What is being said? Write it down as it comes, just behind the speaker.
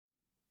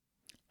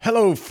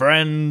Hello,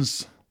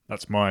 friends.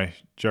 That's my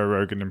Joe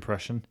Rogan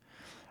impression.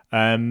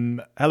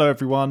 Hello,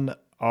 everyone.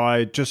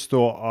 I just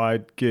thought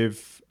I'd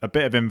give a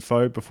bit of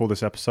info before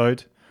this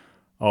episode.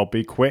 I'll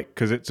be quick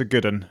because it's a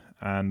good one,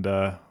 and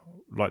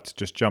like to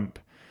just jump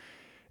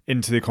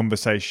into the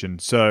conversation.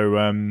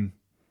 So,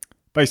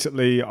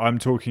 basically, I'm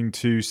talking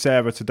to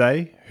Sarah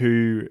today,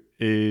 who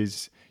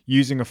is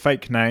using a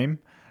fake name,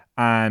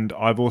 and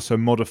I've also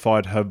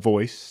modified her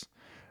voice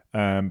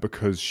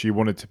because she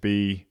wanted to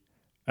be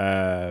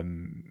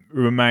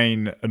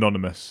remain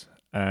anonymous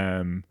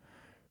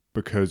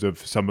because of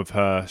some of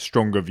her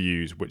stronger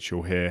views, which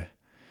you'll hear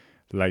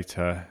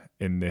later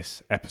in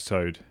this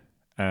episode.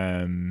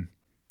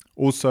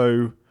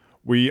 Also,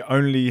 we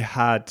only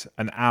had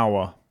an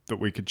hour that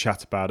we could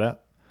chat about it.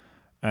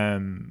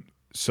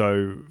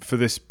 So for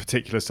this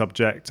particular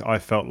subject, I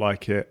felt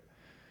like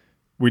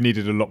we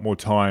needed a lot more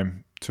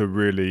time to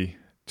really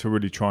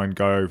try and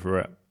go over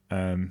it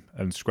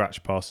and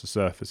scratch past the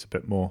surface a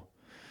bit more.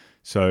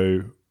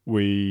 So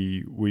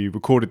we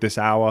recorded this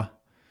hour,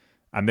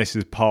 and this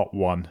is part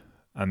one,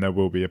 and there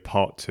will be a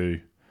part two,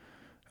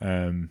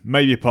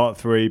 maybe a part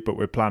three, but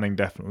we're planning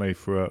definitely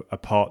for a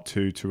part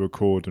two to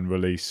record and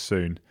release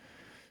soon.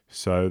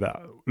 So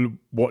that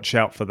watch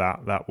out for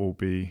that. That will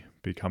be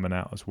coming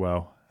out as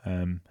well.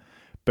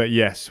 But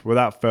yes,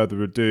 without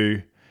further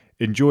ado,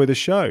 enjoy the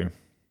show.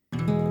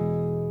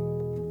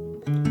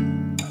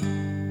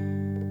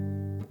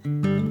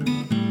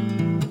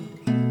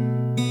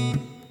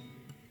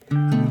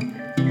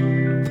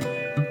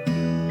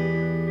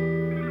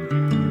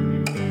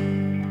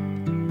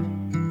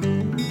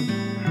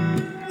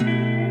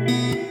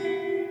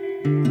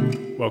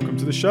 Welcome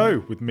to the show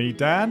with me,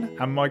 Dan,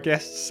 and my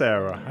guest,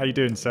 Sarah. How you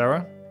doing,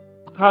 Sarah?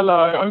 Hello,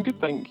 I'm good,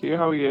 thank you.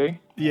 How are you?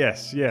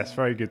 Yes,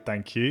 very good,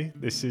 thank you.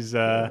 This is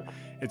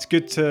it's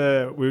good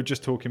to. We were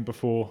just talking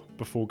before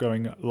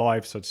going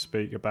live, so to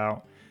speak,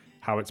 about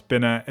how it's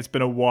been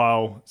a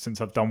while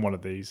since I've done one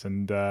of these,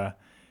 and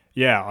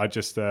I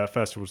just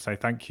first of all say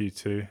thank you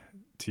to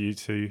you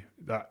two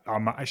that I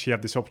actually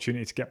have this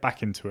opportunity to get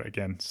back into it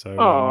again.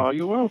 So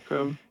You're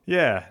welcome.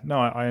 yeah, no,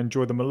 I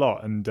enjoy them a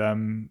lot, and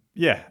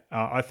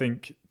I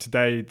think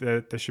today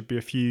there should be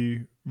a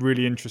few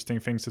really interesting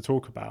things to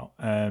talk about.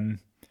 And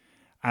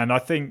I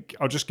think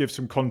I'll just give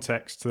some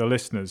context to the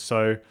listeners.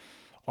 So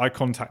I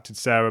contacted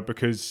Sarah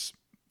because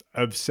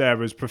of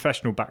Sarah's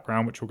professional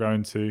background, which we'll go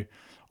into.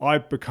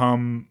 I've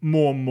become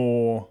more and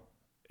more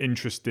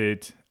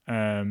interested,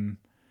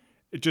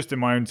 just in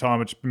my own time,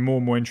 I've just been more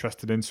and more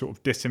interested in sort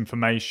of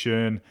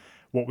disinformation,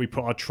 what we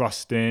put our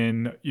trust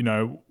in,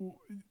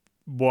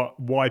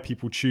 why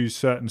people choose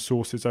certain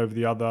sources over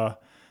the other,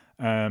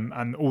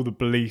 and all the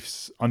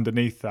beliefs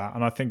underneath that.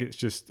 And I think it's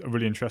just a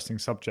really interesting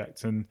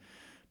subject. And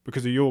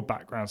because of your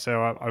background,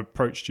 Sarah, I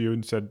approached you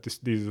and said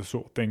these are the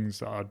sort of things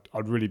that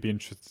I'd really be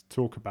interested to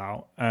talk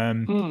about.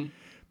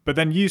 But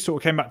then you sort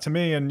of came back to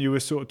me and you were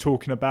sort of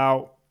talking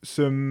about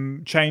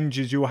some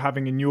changes you were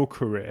having in your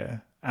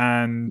career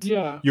and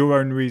Yeah. your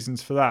own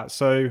reasons for that.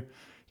 So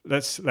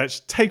let's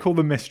take all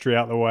the mystery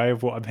out of the way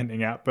of what I'm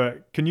hinting at.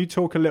 But can you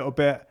talk a little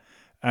bit,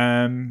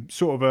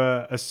 sort of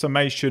a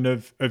summation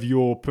of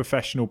your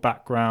professional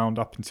background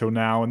up until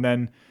now, and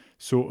then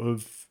sort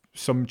of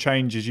some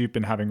changes you've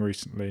been having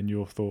recently and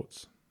your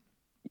thoughts?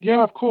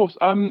 Yeah, of course.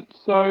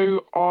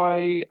 So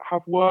I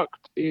have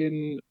worked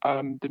in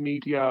the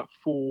media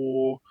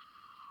for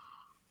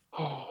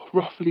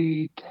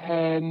roughly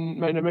 10,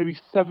 no, maybe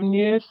 7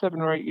 years,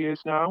 7 or 8 years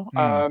now.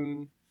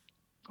 Mm,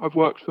 I've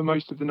worked for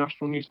most of the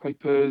national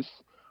newspapers.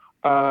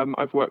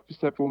 I've worked for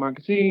several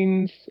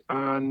magazines,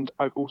 and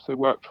I've also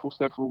worked for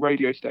several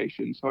radio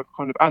stations. So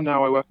and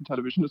now I work in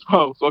television as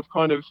well. So I've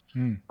kind of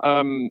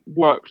mm,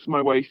 worked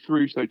my way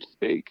through, so to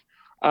speak.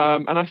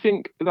 And I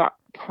think that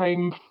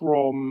came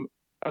from,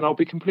 and I'll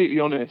be completely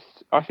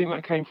honest, I think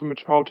that came from a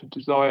childhood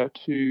desire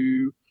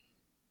to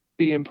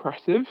be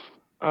impressive.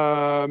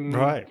 Um,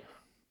 right.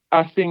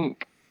 I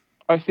think,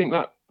 I think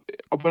that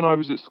when I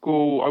was at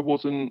school, I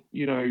wasn't,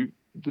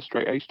 the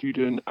straight A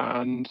student,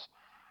 and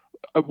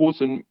I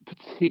wasn't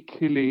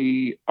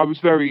particularly. I was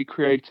very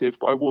creative,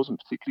 but I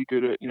wasn't particularly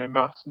good at,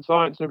 maths and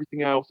science and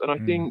everything else. And I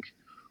Mm, think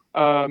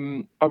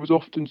I was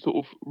often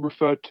sort of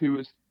referred to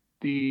as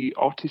the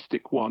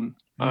artistic one,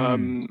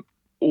 mm,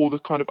 or the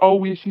kind of,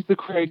 oh yeah, she's the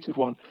creative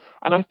one.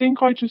 And I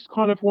think I just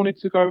kind of wanted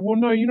to go, well,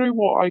 no, you know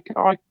what,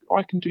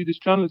 I can do this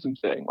journalism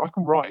thing. I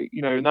can write,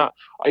 and that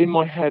in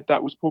my head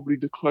that was probably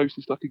the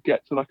closest I could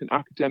get to like an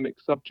academic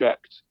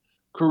subject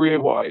career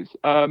wise.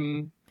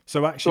 So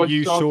So actually, I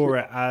you saw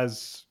started. it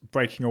as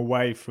breaking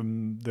away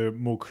from the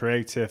more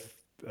creative.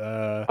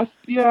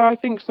 Yeah, I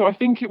think so. I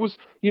think it was,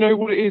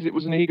 what it is. It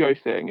was an ego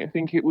thing. I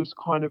think it was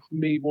kind of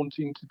me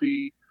wanting to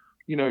be,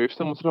 if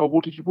someone said, "Oh,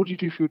 what do you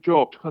do for your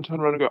job?" To kind of turn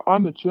around and go,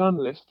 "I'm a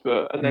journalist,"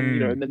 and then,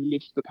 Mm, and then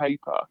list the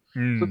paper. So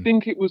I mm,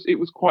 think it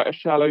was quite a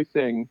shallow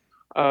thing,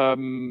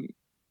 um,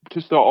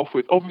 to start off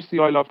with. Obviously,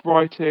 I loved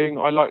writing.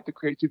 I liked the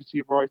creativity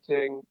of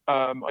writing.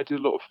 I did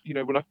a lot of,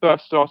 when I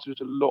first started, I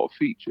did a lot of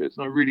features,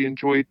 and I really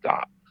enjoyed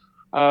that.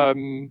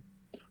 Um,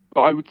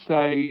 but I would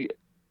say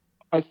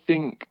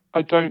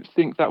I don't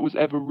think that was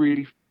ever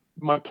really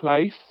my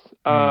place.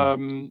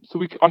 Mm.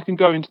 I can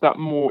go into that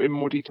more in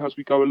more detail as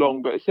we go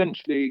along. But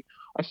essentially,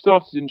 I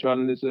started in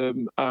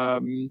journalism.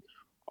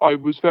 I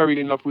was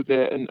very in love with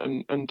it,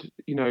 and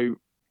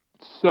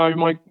so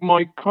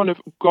my kind of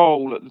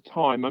goal at the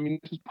time. I mean,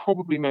 this was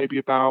probably maybe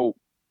about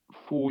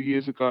 4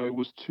 years ago,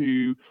 was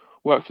to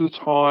work for the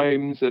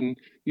Times and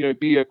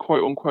be a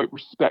quote unquote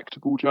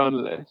respectable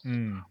journalist.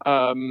 Mm.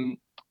 Um,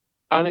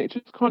 and it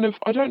just kind of,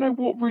 I don't know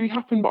what really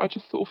happened, but I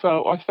just sort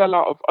of I fell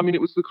out of, I mean,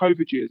 it was the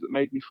COVID years that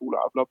made me fall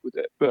out of love with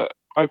it, but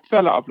I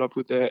fell out of love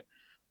with it.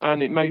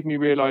 And it made me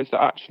realize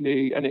that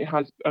actually, and it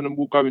has, and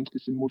we'll go into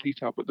this in more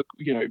detail, but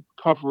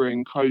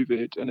covering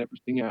COVID and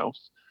everything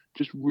else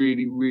just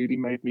really, really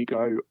made me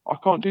go, I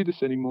can't do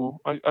this anymore.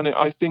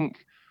 I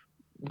think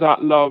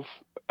that love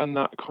and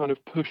that kind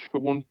of push for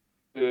wanting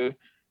to,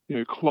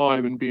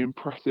 climb and be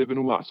impressive and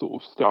all that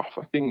sort of stuff.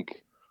 I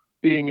think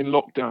being in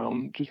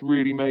lockdown just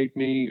really made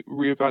me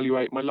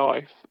reevaluate my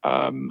life,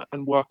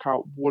 and work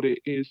out what it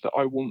is that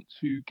I want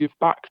to give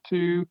back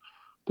to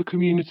the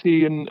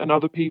community and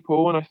other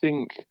people. And I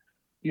think,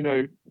 you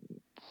know,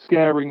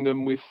 scaring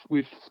them with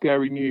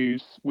scary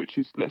news, which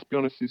is, let's be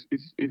honest,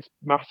 is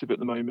massive at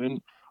the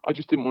moment. I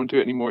just didn't want to do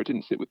it anymore. It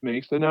didn't sit with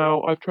me. So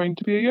now I've trained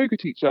to be a yoga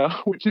teacher,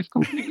 which is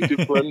completely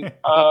different.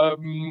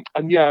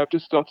 And yeah, I've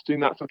just started doing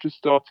that. So I've just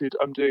started.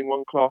 I'm doing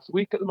one class a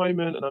week at the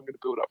moment, and I'm going to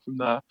build up from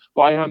there.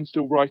 But I am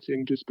still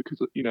writing, just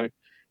because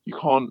you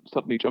can't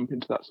suddenly jump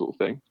into that sort of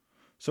thing.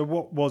 So,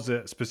 what was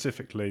it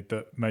specifically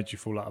that made you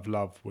fall out of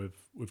love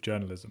with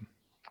journalism?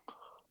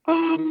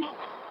 Um,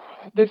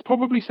 there's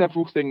probably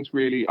several things,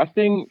 really. I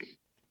think,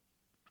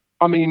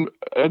 I mean,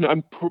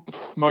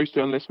 most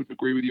journalists would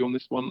agree with you on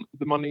this one.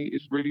 The money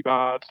is really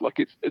bad. Like,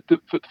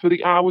 for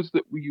the hours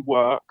that we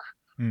work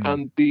Mm.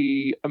 and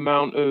the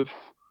amount of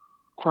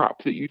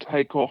crap that you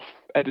take off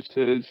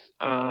editors,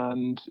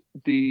 and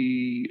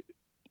the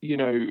you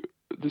know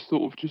the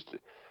sort of just,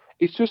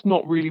 it's just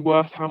not really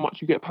worth how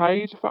much you get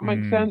paid, if that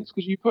makes Mm. sense,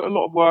 because you put a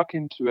lot of work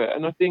into it.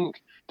 And I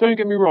think, don't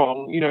get me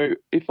wrong,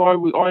 if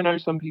I know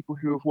some people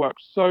who have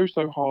worked so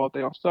hard,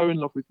 they are so in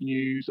love with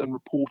news and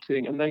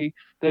reporting, and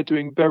they're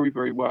doing very,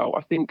 very well.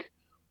 I think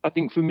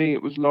for me,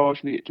 it was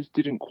largely, it just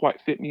didn't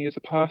quite fit me as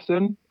a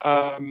person.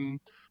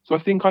 So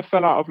I think I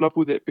fell out of love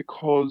with it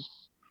because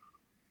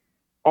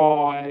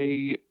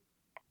I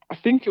I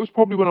think it was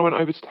probably when I went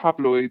over to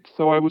tabloids.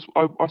 So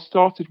I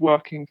started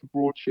working for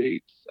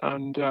broadsheets,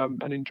 and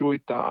enjoyed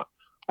that,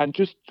 and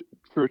just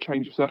through a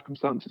change of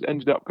circumstances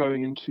ended up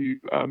going into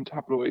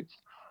tabloids,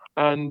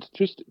 and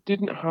just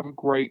didn't have a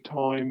great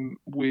time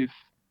with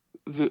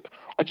the.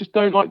 I just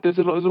don't like. There's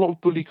a lot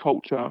of bully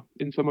culture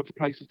in some of the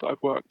places that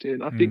I've worked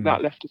in. I think Mm.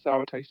 that left a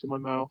sour taste in my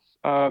mouth.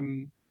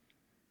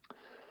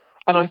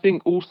 And I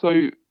think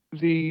also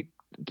the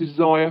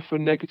desire for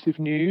negative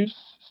news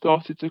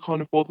started to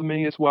kind of bother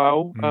me as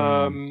well.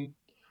 Mm.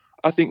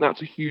 I think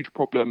that's a huge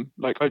problem.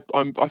 Like, I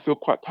feel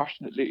quite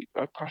passionate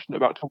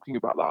about talking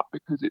about that,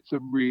 because it's a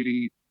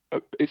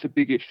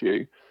big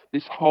issue.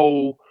 This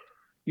whole,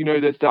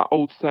 there's that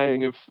old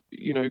saying of,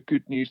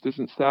 good news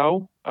doesn't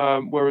sell.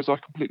 Whereas I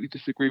completely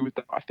disagree with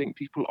that. I think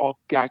people are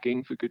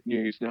gagging for good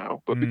news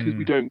now, but because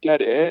we Mm. don't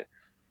get it,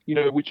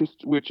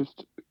 we're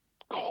just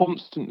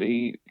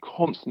constantly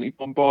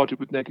bombarded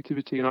with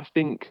negativity. And I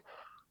think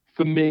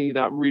for me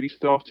that really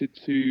started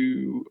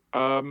to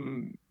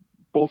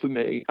bother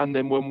me. And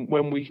then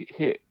when we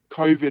hit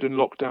COVID and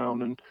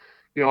lockdown, and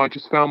I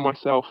just found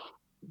myself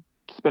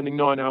spending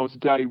 9 hours a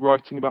day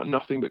writing about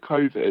nothing but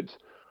COVID.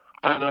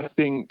 And I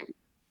think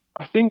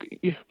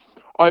yeah,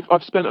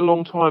 I've spent a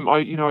long time. I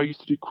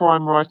used to do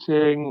crime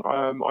writing.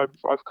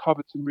 I've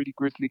covered some really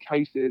grisly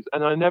cases,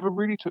 and I never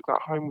really took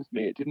that home with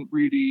me.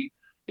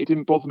 It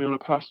didn't bother me on a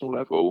personal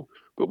level.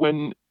 But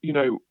when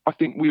I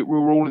think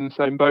we're all in the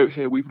same boat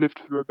here. We've lived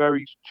through a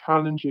very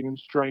challenging and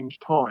strange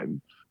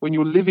time. When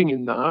you're living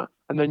in that,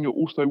 and then you're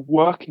also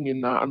working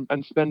in that,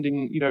 and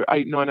spending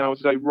 8 9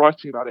 hours a day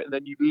writing about it, and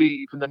then you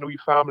leave, and then all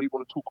your family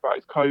want to talk about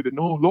is COVID, and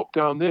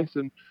lockdown this,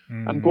 and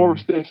Mm.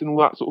 Boris this, and all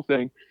that sort of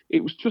thing.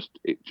 It just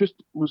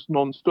was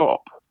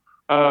non-stop.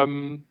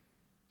 Um,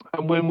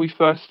 and when we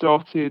first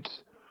started,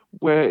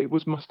 where it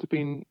must have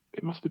been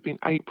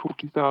April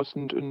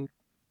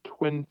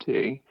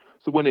 2020.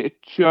 So when it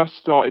had just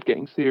started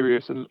getting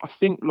serious, and I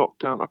think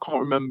lockdown, I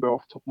can't remember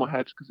off the top of my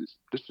head, because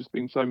there's just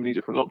been so many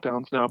different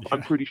lockdowns now. But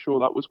I'm Yeah. pretty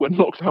sure that was when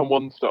lockdown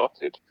one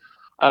started.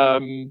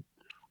 Um,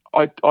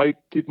 I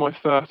did my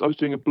first. I was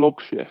doing a blog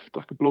shift,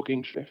 like a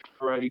blogging shift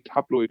for a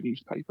tabloid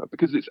newspaper,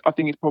 because I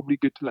think it's probably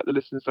good to let the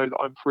listeners know that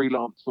I'm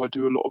freelance, so I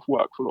do a lot of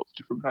work for lots of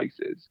different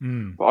places.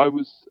 Mm. But I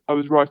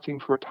was writing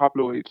for a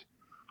tabloid,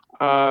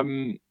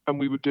 and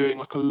we were doing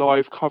like a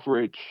live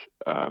coverage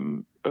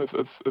of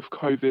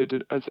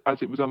COVID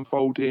as it was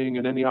unfolding,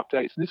 and any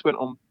updates. And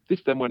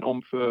this then went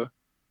on for,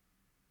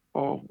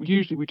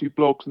 usually we do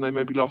blogs and they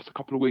maybe last a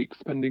couple of weeks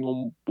depending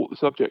on what the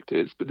subject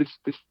is, but this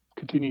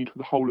continued for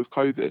the whole of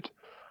COVID.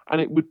 And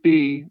it would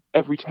be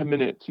every 10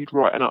 minutes you'd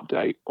write an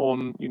update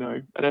on,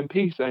 an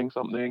MP saying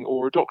something,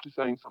 or a doctor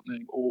saying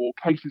something, or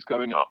cases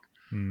going up.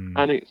 Mm.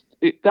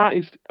 And that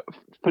is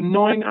for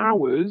 9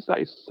 hours. That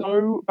is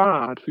so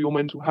bad for your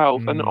mental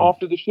health. And Mm.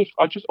 after the shift,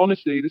 I just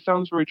honestly, this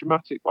sounds very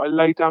dramatic, but I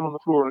lay down on the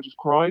floor and I just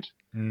cried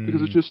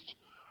because Mm.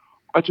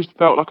 I just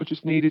felt like I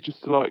just needed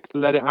just to like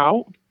let it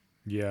out.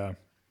 Yeah.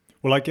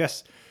 Well, I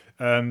guess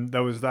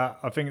there was that.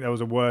 I think there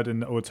was a word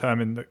in or term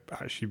in that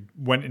actually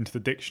went into the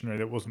dictionary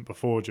that wasn't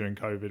before during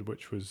COVID,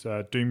 which was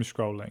doom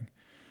scrolling.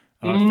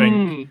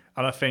 Mm,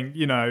 And I think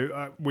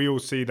we all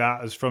see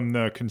that as from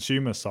the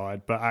consumer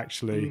side, but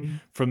actually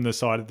mm. from the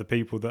side of the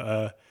people that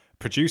are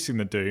producing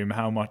the doom,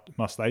 how much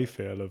must they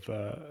feel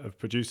of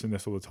producing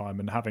this all the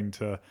time and having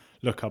to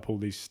look up all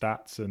these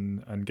stats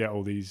and get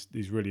all these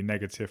really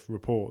negative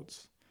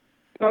reports.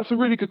 That's a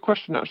really good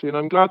question, actually, and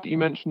I'm glad that you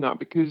mentioned that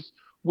because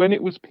when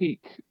it was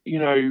peak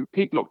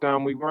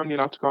lockdown, we were only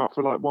allowed to go out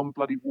for like one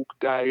bloody walk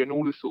a day, and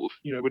all this sort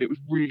of, when it was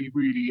really,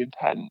 really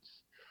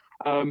intense.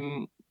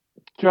 Um,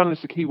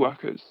 Journalists are key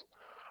workers,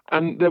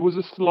 and there was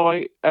a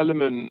slight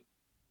element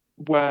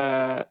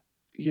where,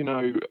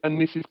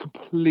 and this is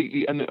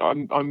completely, and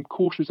I'm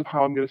cautious of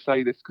how I'm going to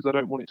say this because I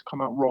don't want it to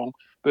come out wrong,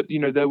 but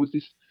there was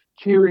this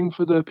cheering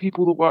for the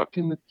people that worked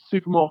in the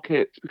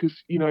supermarkets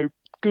because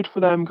good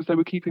for them because they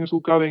were keeping us all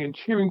going, and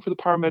cheering for the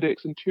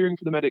paramedics and cheering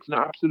for the medics, and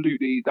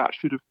absolutely that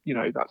should have,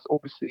 that's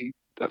obviously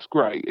that's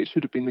great. It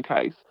should have been the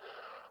case.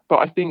 But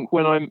I think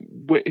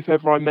if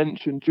ever I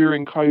mention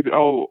during COVID,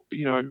 oh,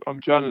 I'm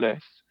a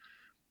journalist,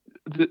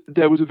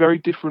 there was a very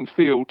different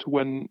feel to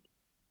when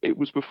it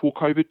was before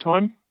COVID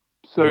time.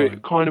 So Right.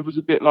 it kind of was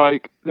a bit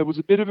like there was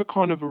a bit of a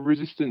kind of a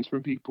resistance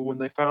from people when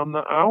they found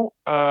that out.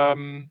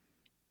 And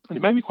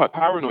it made me quite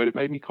paranoid. It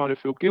made me kind of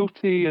feel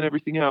guilty and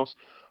everything else.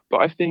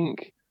 But I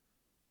think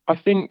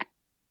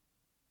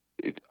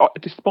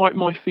despite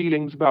my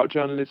feelings about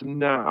journalism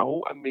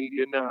now and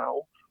media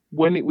now,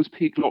 when it was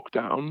peak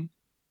lockdown,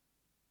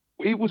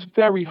 it was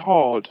very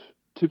hard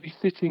to be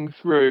sitting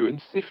through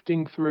and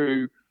sifting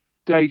through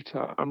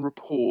data and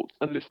reports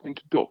and listening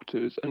to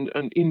doctors and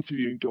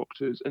interviewing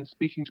doctors and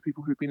speaking to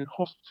people who've been in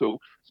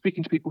hospital,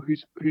 speaking to people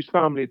whose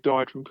family had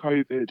died from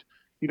COVID,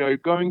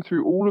 going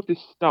through all of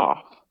this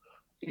stuff.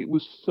 It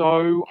was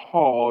so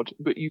hard,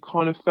 but you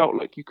kind of felt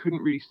like you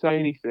couldn't really say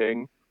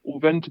anything or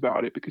vent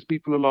about it because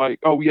people are like,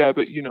 oh yeah,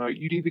 but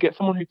you'd either get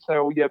someone who'd say,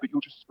 oh yeah, but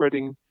you're just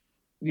spreading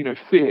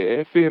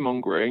fear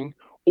mongering,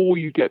 or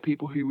you get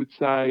people who would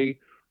say,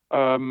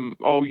 oh,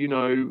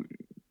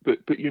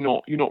 but you're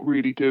not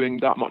really doing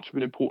that much of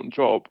an important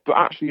job. But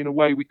actually, in a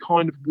way, we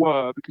kind of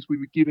were because we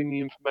were giving the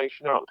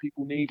information out that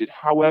people needed.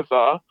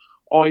 However,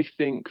 I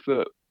think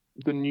that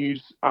the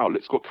news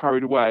outlets got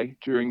carried away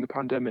during the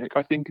pandemic.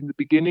 I think in the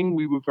beginning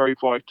we were very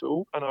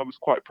vital, and I was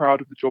quite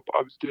proud of the job that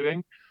I was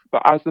doing.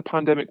 But as the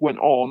pandemic went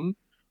on,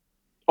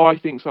 I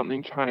think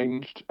something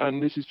changed,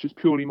 and this is just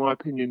purely my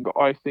opinion, but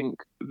I think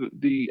that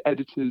the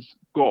editors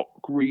got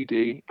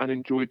greedy and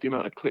enjoyed the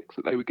amount of clicks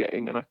that they were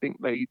getting, and I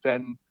think they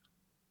then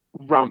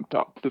ramped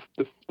up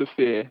the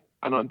fear,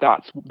 and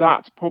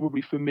that's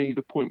probably for me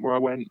the point where I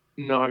went,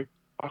 no,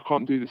 I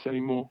can't do this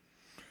anymore.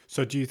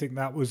 So do you think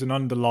that was an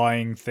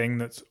underlying thing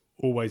that's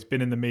always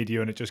been in the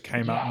media and it just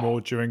came out Yeah.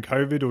 more during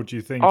COVID, or do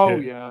you think Oh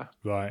it? yeah.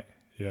 Right.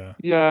 Yeah.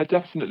 Yeah,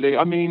 definitely.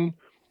 I mean,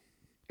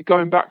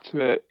 going back to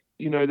it,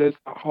 there's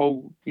that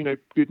whole,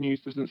 good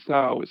news doesn't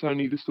sell. It's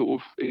only the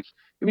sort of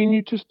I mean,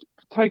 you just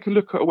take a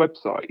look at a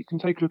website. You can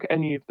take a look at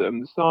any of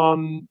them, the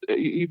Sun,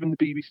 even the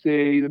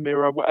BBC, the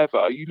Mirror,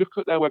 whatever. You look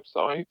at their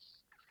websites.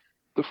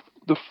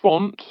 The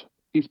font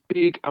is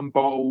big and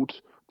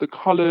bold. The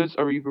colours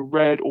are either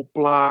red or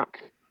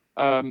black.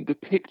 The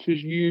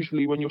pictures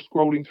usually, when you're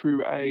scrolling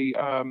through a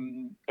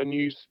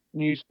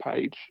news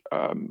page,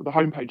 the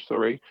homepage,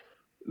 sorry,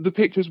 the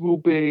pictures will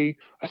be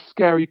a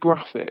scary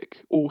graphic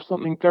or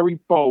something very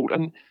bold.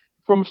 And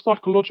from a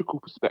psychological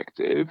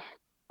perspective,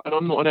 and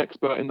I'm not an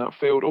expert in that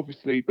field,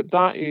 obviously, but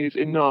that is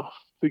enough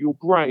for your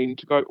brain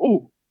to go,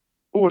 oh,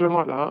 I don't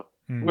like that.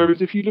 Hmm.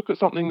 Whereas if you look at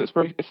something that's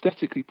very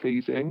aesthetically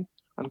pleasing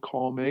and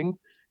calming,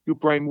 your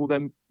brain will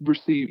then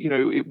receive,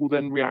 it will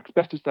then react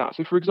better to that.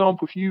 So, for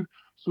example, if you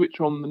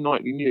switch on the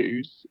nightly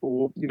news,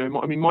 or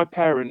I mean, my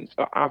parents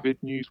are avid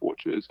news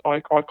watchers.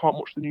 I can't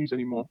watch the news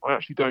anymore. I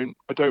actually don't.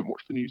 I don't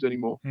watch the news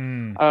anymore.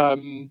 Hmm.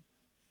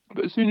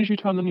 But as soon as you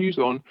turn the news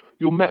on,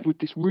 you're met with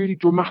this really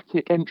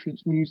dramatic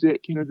entrance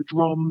music, the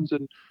drums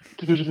and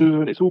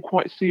it's all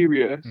quite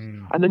serious.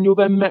 Hmm. And then you're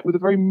then met with a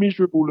very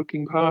miserable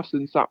looking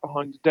person sat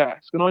behind a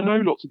desk. And I know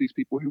lots of these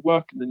people who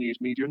work in the news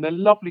media and they're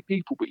lovely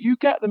people, but you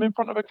get them in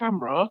front of a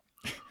camera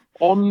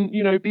on,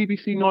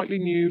 BBC Nightly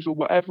News or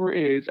whatever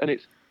it is, and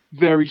it's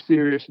very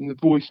serious and the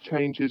voice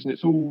changes and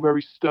it's all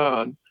very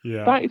stern.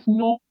 Yeah. That is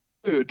not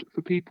good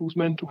for people's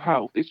mental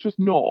health. It's just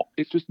not.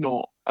 It's just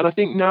not. And I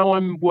think now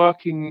I'm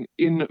working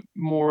in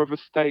more of a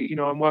state,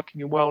 I'm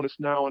working in wellness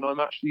now and I'm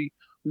actually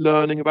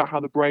learning about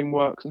how the brain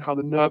works and how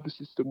the nervous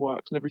system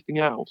works and everything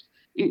else.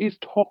 It is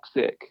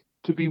toxic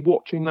to be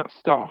watching that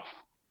stuff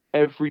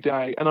every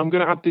day. And I'm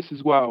going to add this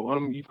as well.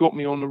 You've got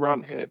me on the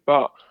rant here,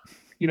 but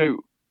you know,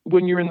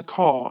 when you're in the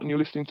car and you're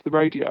listening to the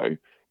radio,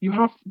 you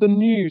have the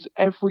news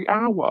every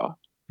hour.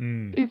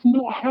 It's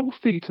not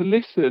healthy to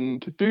listen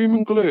to doom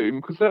and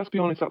gloom, because let's be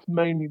honest, that's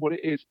mainly what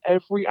it is.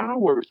 Every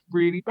hour, it's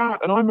really bad.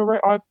 And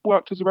I've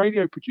worked as a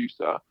radio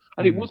producer,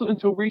 and it Mm. wasn't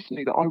until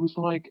recently that I was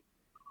like,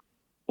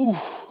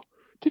 oh,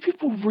 do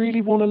people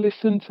really want to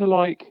listen to,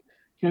 like,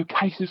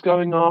 cases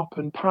going up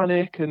and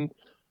panic, and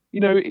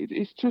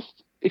it's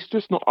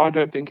just not. I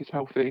don't think it's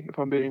healthy, if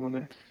I'm being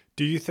honest.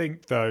 Do you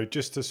think, though,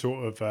 just to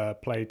sort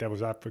of play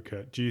devil's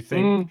advocate, do you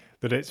think Mm,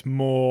 that it's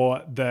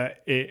more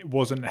that it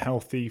wasn't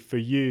healthy for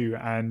you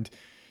and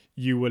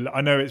you will?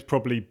 I know it's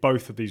probably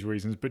both of these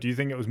reasons, but do you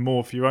think it was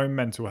more for your own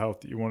mental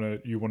health that you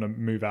want to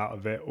move out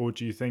of it, or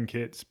do you think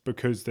it's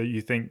because that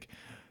you think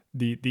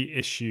the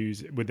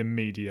issues within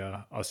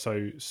media are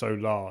so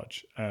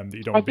large that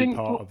you don't I want to be think.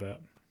 part of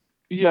it?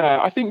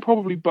 Yeah, I think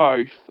probably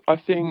both. I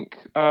think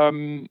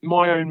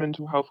my own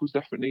mental health was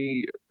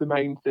definitely the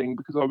main thing,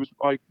 because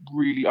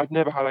I'd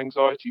never had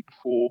anxiety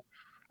before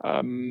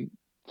um,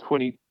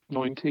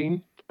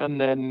 2019,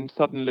 and then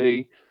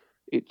suddenly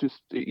and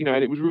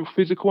it was real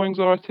physical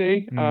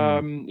anxiety.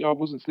 Mm, I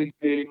wasn't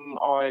sleeping.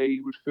 I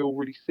would feel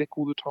really sick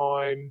all the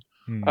time.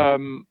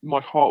 mm,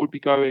 My heart would be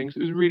going. So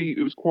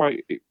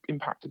it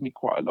impacted me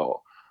quite a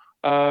lot.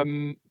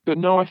 But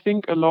no, I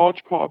think a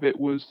large part of it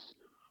was.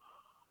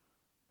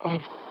 Oh,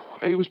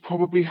 it was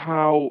probably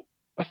how.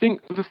 I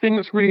think the thing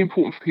that's really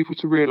important for people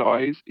to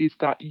realise is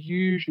that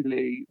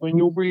usually when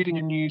you're reading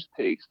a news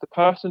piece, the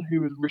person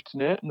who has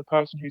written it and the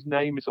person whose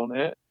name is on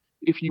it,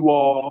 if you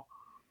are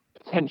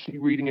potentially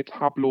reading a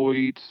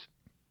tabloid,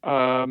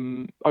 I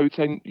would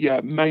say,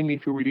 yeah, mainly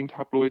if you're reading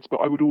tabloids,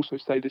 but I would also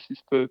say this is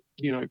for,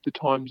 the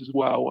Times as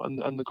well, and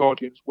the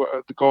Guardian,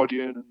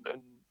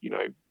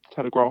 and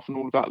Telegraph and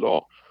all of that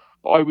lot.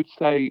 But I would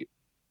say,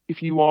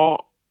 if you are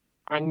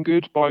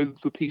angered by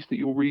the piece that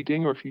you're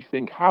reading, or if you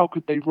think, how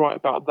could they write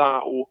about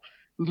that, or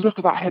look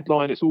at that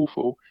headline, it's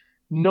awful.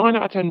 9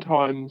 out of 10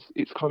 times,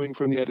 it's coming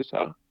from the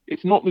editor.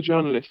 It's not the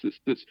journalist.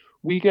 That's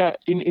we get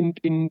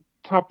in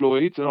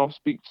tabloids, and I'll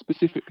speak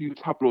specifically with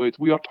tabloids.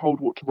 We are told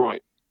what to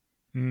write.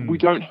 We mm,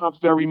 don't have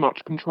very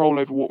much control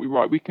over what we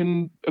write. We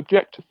can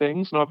object to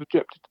things, and I've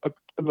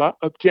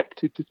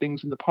objected to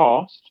things in the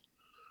past,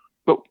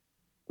 but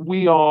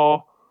we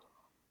are.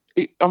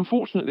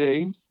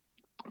 Unfortunately,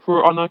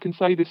 and I can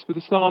say this for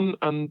the Sun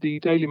and the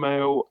Daily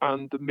Mail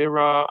and the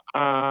Mirror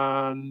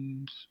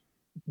and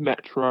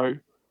Metro,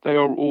 they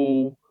are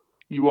all.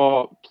 You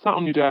are sat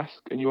on your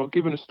desk and you are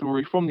given a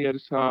story from the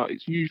editor.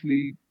 It's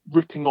usually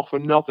ripping off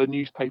another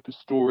newspaper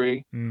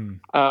story, mm.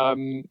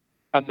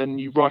 and then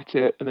you write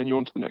it, and then you're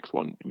on to the next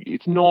one.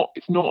 It's not.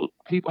 It's not.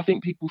 People. I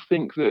think people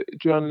think that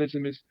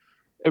journalism is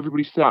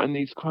everybody sat in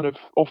these kind of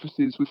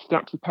offices with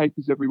stacks of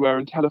papers everywhere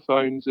and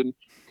telephones, and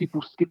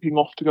people skipping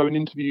off to go and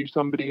interview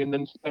somebody and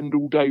then spend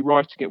all day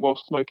writing it while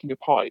smoking a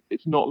pipe.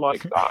 It's not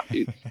like that.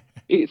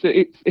 It's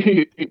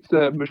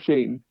a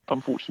machine,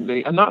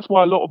 unfortunately, and that's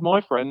why a lot of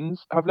my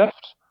friends have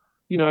left.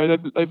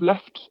 They've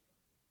left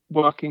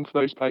working for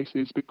those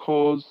places,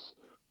 because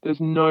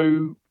there's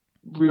no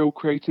real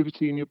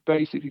creativity, and you're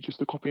basically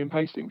just a copy and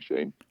pasting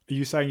machine. Are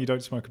you saying you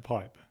don't smoke a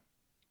pipe?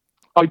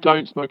 I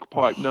don't smoke a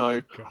pipe, Oh no.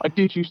 I God.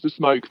 did used to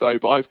smoke though,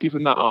 but I've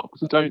given that up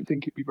because I don't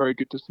think it'd be very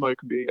good to smoke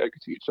and be a yoga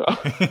teacher.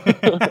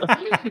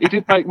 It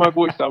did make my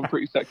voice sound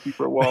pretty sexy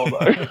for a while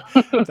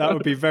though. That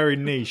would be very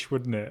niche,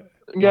 wouldn't it?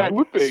 Yeah, it Like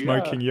would be.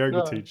 Yeah, smoking yoga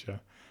yeah, teacher.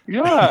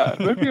 yeah.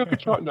 Maybe I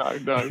could try. No,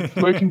 no,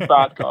 smoking's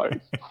bad,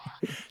 guys.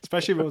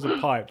 Especially if it was a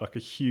pipe, like a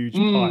huge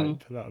Mm,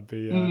 pipe. That would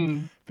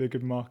mm. be a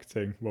good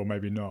marketing. Well,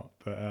 maybe not,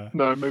 but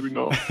No, maybe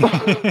not.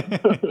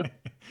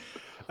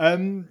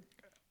 um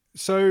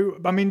so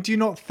I mean, do you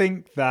not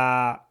think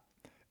that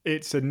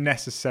it's a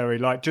necessary,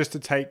 like, just to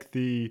take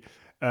these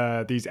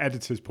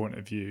editors' point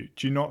of view,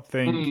 do you not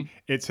think Mm,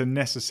 it's a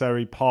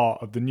necessary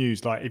part of the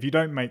news? Like, if you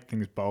don't make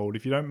things bold,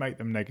 if you don't make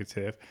them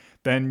negative,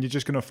 then you're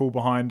just going to fall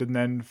behind and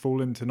then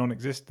fall into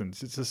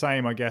non-existence. It's the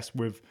same, I guess,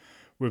 with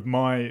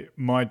my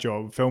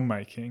job,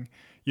 filmmaking.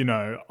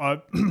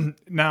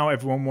 Now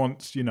everyone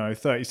wants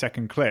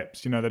 30-second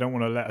clips. They don't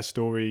want to let a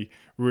story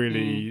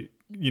mm,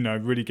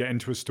 really get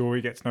into a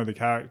story, get to know the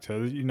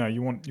character.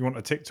 You want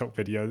a TikTok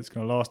video that's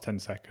going to last 10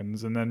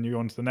 seconds, and then you're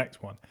on to the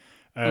next one.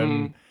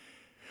 mm.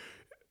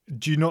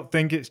 Do you not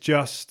think it's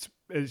just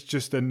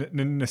a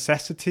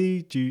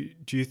necessity? Do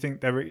you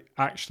think there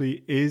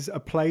actually is a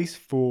place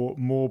for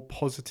more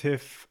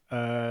positive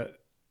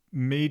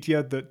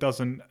media that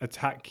doesn't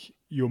attack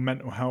your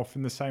mental health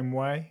in the same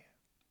way?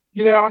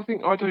 Yeah, I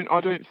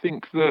don't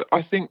think that.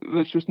 I think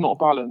there's just not a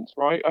balance,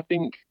 right? I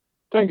think,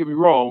 don't get me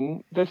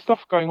wrong, there's stuff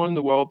going on in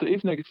the world that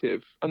is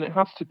negative, and it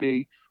has to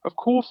be. Of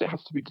course, it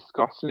has to be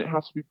discussed and it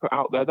has to be put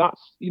out there.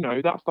 That's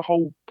the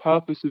whole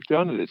purpose of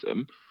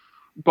journalism.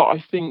 But I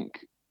think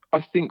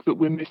that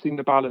we're missing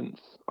the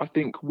balance. I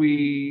think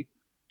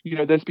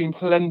there's been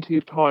plenty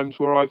of times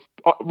where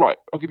right.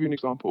 I'll give you an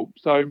example.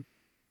 So,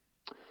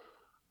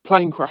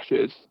 plane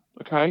crashes,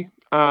 okay,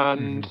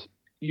 and Hmm.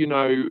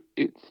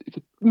 it's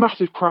a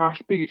massive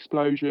crash, big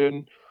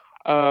explosion,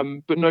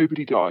 but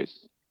nobody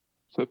dies.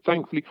 So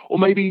thankfully, or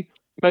maybe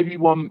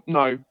one,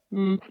 no,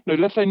 no.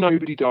 Let's say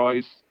nobody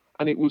dies,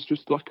 and it was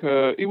just like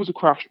it was a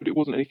crash, but it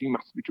wasn't anything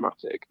massively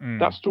dramatic.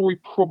 That story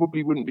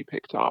probably wouldn't be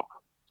picked up.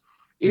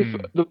 If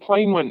the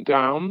plane went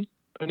down,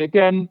 and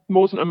again,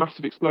 wasn't a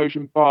massive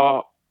explosion,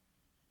 but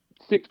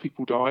 6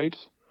 people died,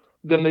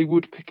 then they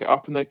would pick it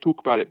up and they'd talk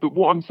about it. But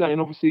what I'm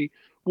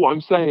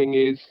saying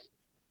is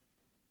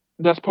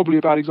that's probably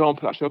a bad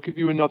example, actually. I'll give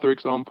you another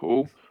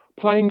example.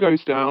 Plane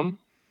goes down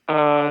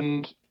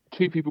and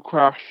 2 people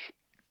crash,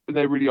 and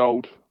they're really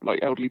old, like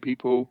elderly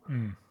people.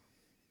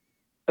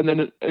 And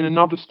then in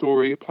another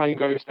story, a plane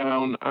goes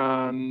down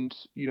and,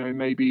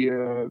 maybe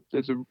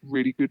there's a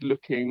really good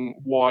looking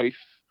wife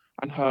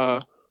and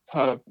her,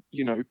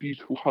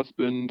 beautiful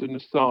husband and a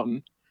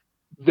son.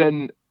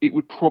 Then it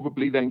would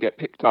probably then get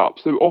picked up.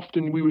 So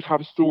often we would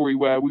have a story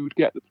where we would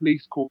get the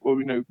police call, or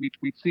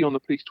we'd see on the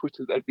police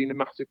Twitter that there'd been a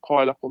massive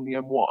pile up on the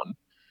M1,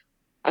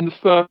 and the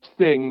first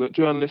thing that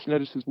journalists and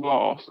editors will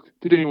ask,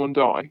 did anyone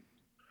die?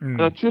 And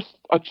I just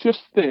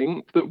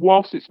think that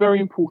whilst it's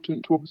very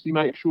important to obviously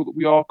make sure that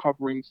we are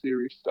covering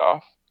serious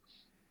stuff,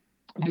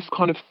 this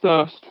kind of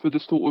thirst for the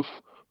sort of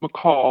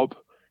macabre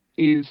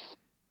is,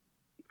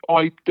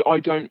 I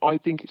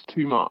think it's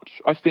too much.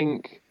 I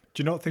think.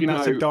 Do you not think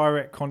that's a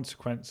direct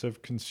consequence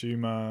of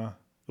consumer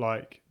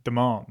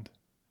demand?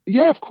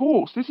 Yeah, of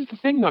course. This is the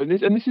thing, though,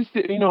 and this is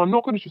I'm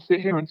not going to just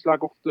sit here and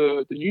slag off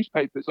the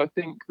newspapers. I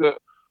think that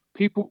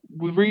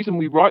the reason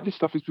we write this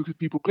stuff is because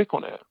people click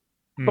on it.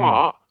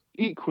 But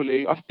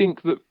equally, I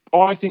think that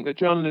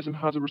journalism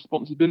has a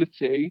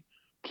responsibility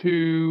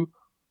to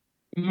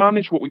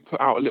manage what we put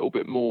out a little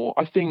bit more.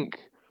 I think,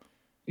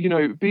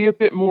 be a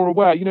bit more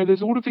aware.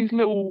 There's all of these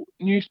little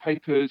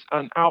newspapers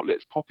and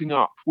outlets popping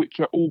up, which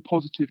are all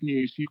positive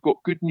news. You've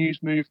got Good News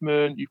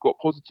Movement, you've got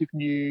Positive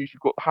News,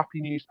 you've got the Happy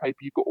Newspaper,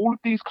 you've got all of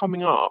these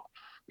coming up.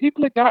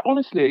 People like that,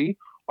 honestly,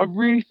 I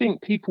really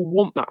think people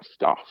want that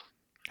stuff.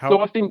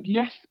 So I think,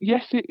 yes,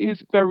 it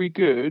is very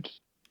good,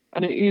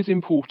 and it is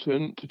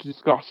important to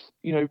discuss,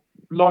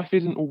 life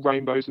isn't all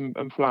rainbows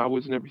and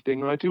flowers and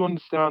everything, and I do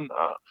understand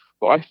that.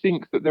 But I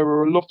think that there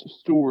are a lot of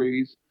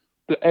stories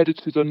that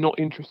editors are not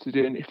interested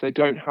in if they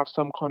don't have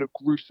some kind of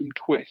gruesome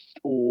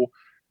twist, or,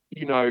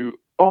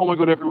 oh my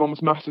God, everyone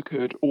was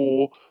massacred,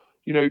 or,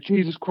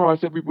 Jesus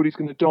Christ, everybody's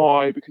going to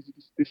die because of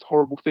this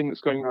horrible thing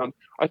that's going around.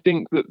 I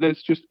think that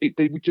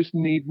they would just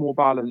need more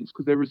balance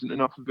because there isn't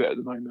enough of it at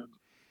the moment.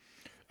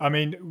 I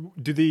mean,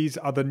 do these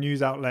other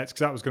news outlets,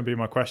 because that was going to be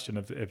my question,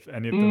 if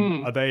any of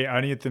them, are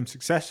any of them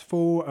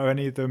successful? Are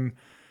any of them,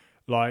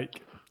 can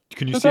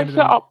you see any of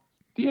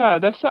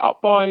them? They're set up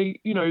by,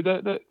 you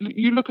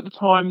look at the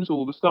Times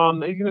or the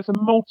Sun, it's a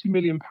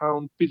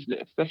multi-million-pound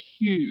business. They're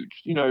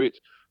huge. It's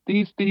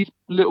these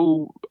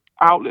little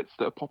outlets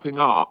that are popping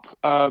up.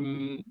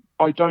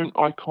 I don't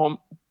know.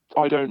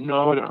 I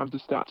don't have the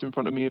stats in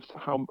front of me of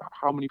how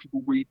many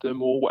people read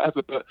them or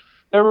whatever, but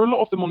there are a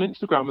lot of them on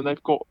Instagram and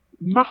they've got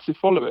massive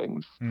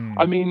followings.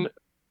 I mean,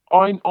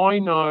 I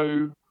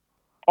know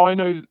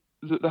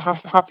that the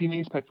Happy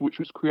Newspaper, which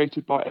was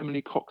created by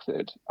Emily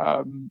Coxhead,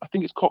 I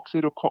think it's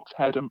Coxhead or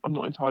Coxhead, I'm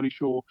not entirely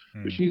sure,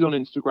 but she's on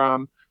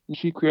Instagram and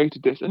she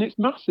created this, and it's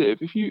massive.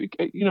 If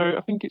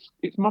I think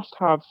it must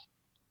have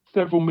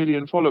several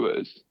million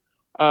followers,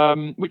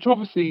 which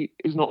obviously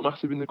is not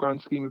massive in the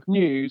grand scheme of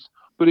news,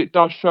 but it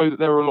does show that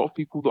there are a lot of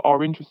people that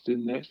are interested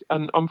in this,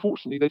 and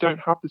unfortunately they don't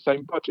have the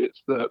same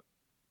budgets that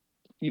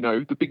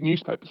the big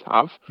newspapers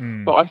have.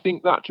 But I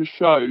think that just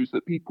shows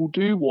that people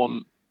do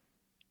want.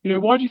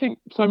 Why do you think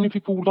so many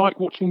people like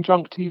watching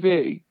junk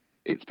TV?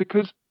 It's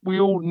because we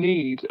all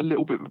need a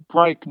little bit of a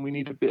break, and we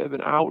need a bit of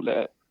an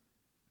outlet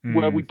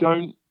where we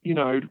don't,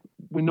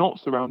 we're not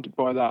surrounded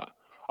by that.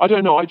 I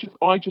don't know.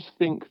 I just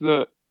think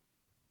that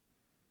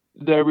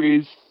there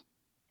is,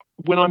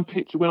 when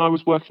I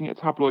was working at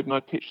Tabloid and I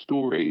pitched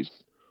stories,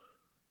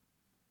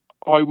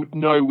 I would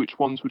know which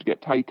ones would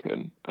get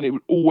taken, and it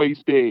would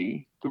always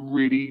be the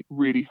really,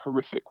 really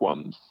horrific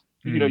ones.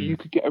 You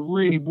could get a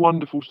really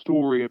wonderful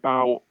story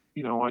about,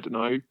 I don't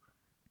know,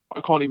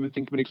 I can't even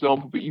think of an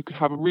example, but you could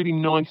have a really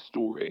nice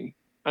story,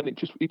 and it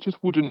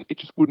just wouldn't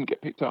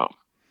get picked up.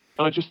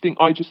 And I just think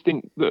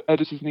that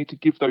editors need to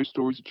give those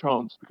stories a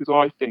chance, because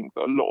I think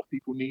that a lot of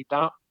people need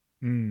that.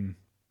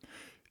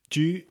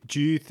 Do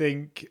you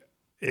think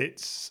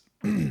it's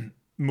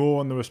more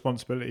on the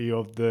responsibility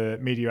of the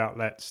media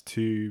outlets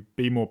to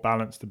be more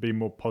balanced, to be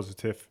more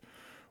positive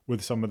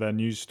with some of their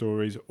news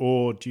stories,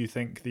 or do you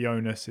think the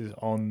onus is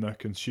on the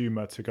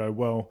consumer to go,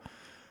 well,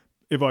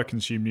 if I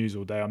consume news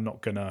all day, I'm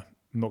not gonna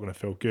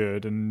feel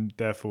good, and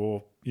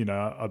therefore,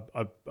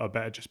 I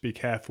better just be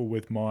careful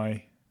with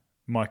my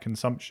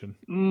consumption?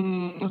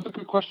 That's a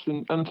good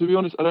question, and to be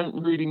honest, I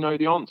don't really know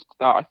the answer to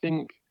that.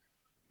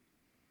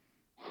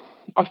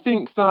 I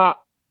think that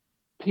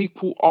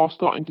people are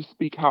starting to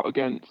speak out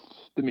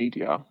against the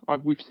media.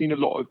 We've seen a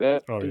lot of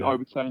it, I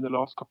would say, in the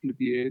last couple of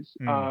years.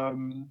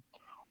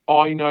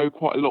 I know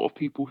quite a lot of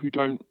people who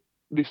don't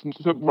listen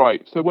to. So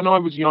when I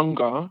was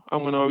younger,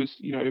 and when I was,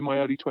 in my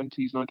early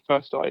 20s, and I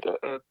first started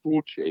at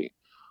Broadsheet,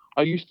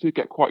 I used to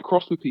get quite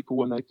cross with people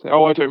when they'd say,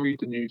 "Oh, I don't read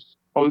the news.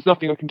 Oh, there's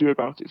nothing I can do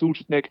about it. It's all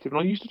just negative."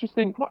 And I used to just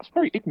think, well, that's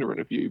very ignorant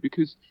of you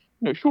because,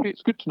 surely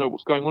it's good to know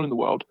what's going on in the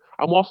world.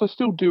 And whilst I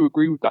still do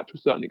agree with that to a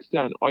certain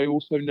extent, I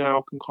also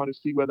now can kind of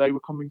see where they were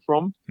coming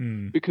from.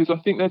 Mm. Because I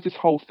think there's this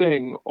whole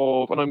thing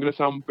of, and I'm going to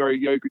sound very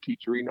yoga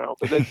teachery now,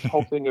 but there's this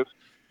whole thing of,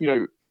 you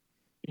know,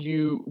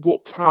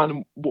 what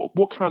can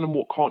and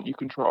what can't you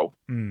control.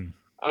 Mm.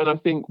 And I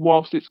think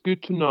whilst it's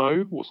good to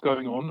know what's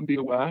going on and be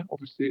aware,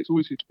 obviously it's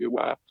always good to be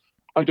aware,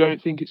 I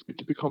don't think it's good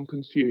to become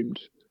consumed.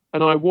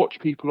 And I watch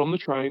people on the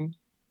train,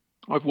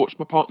 I've watched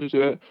my partner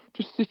do it,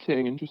 just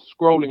sitting and just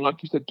scrolling,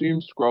 like you said,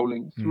 doom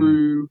scrolling Mm.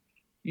 through,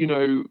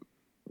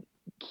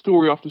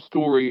 story after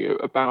story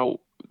about,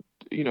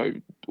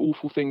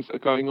 awful things that are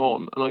going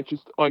on. And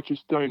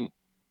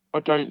I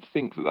don't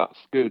think that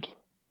that's good.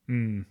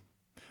 Mm.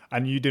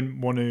 And you didn't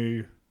want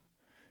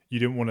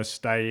to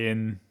stay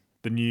in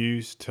the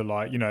news to,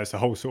 like, it's the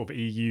whole sort of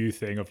EU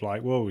thing of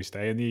like, well, we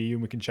stay in the EU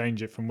and we can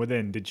change it from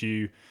within. Did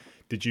you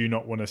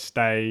not want to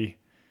stay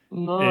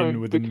No, in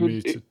within the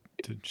because news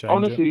to change it?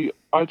 honestly,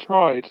 I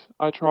tried.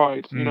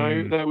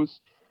 There was,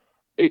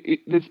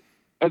 there's,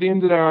 at the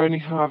end of the day, I only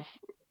have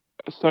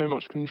so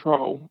much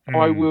control.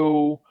 I Mm.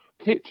 will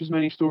pitch as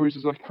many stories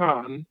as I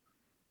can,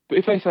 but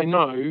if they say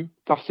no,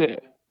 that's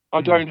it.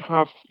 I Mm. don't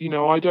have,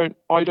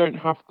 I don't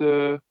have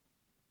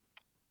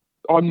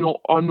I'm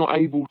not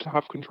able to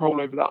have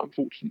control over that,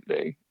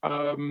 unfortunately.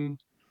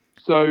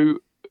 So,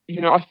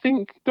 I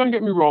think, don't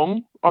get me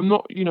wrong, I'm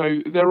not,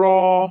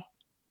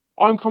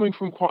 I'm coming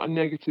from quite a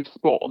negative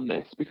spot on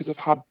this because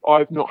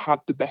I've not had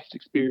the best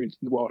experience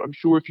in the world. I'm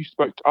sure if you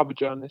spoke to other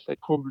journalists,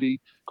 they'd probably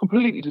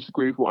completely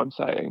disagree with what I'm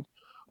saying.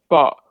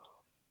 But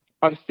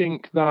I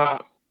think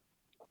that,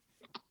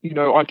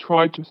 I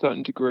tried to a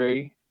certain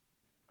degree.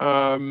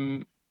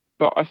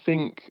 But I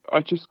think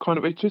I just kind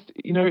of, it's just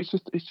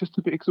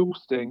a bit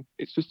exhausting.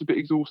 It's just a bit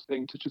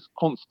exhausting to just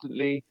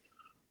constantly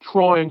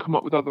try and come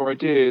up with other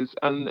ideas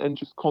and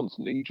just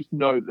constantly, you just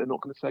know that they're not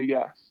going to say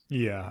yes.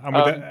 Yeah. And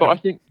with But I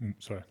think,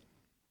 sorry.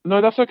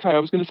 no, that's okay. I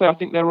was going to say, I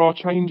think there are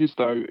changes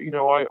though.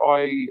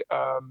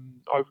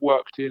 I've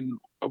worked in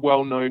a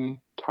well-known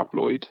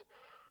tabloid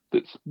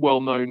that's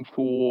well known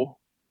for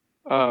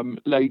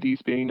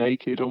ladies being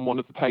naked on one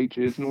of the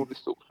pages and all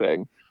this sort of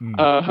thing.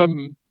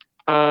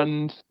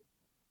 And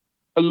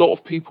a lot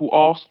of people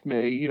asked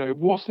me,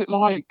 what's it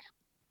like,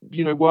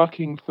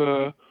 working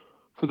for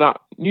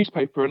that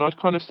newspaper? And I'd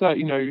kind of say,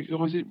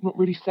 is it not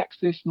really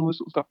sexist and all this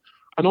sort of stuff?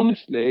 And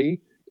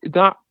honestly,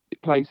 that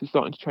place is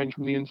starting to change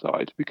from the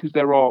inside because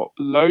there are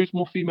loads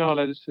more female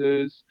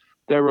editors.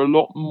 There are a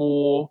lot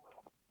more.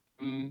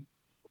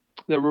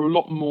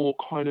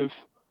 Kind of,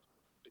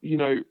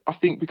 I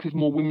think because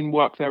more women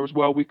work there as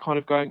well, we're kind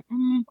of going,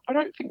 I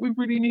don't think we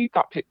really need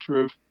that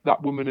picture of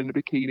that woman in a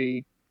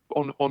bikini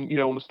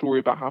on a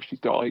story about how she's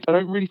died. I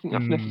don't really think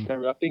that's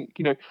necessary. I think,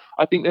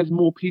 I think there's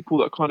more people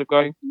that are kind of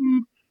going,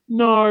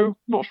 no,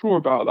 not sure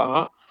about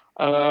that.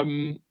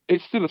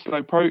 It's still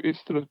it's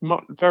still a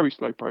very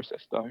slow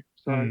process though.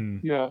 So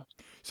yeah.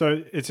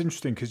 So it's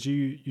interesting because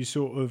we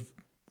sort of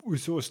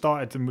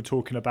started and we're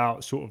talking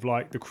about sort of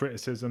like the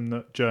criticism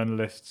that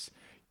journalists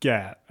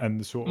get and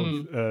the sort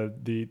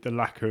of the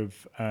lack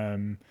of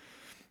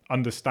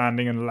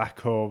understanding and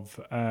lack of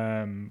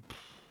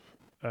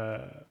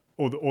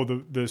or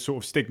the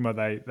sort of stigma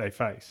they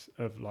face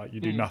of like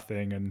you do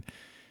nothing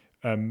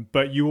and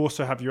but you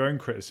also have your own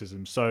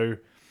criticism. So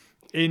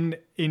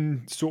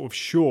in sort of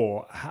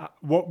short,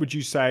 what would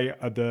you say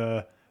are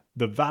the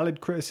valid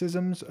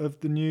criticisms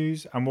of the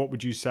news, and what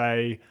would you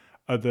say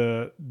are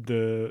the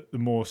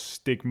more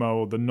stigma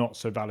or the not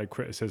so valid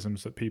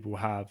criticisms that people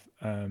have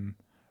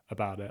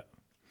about it?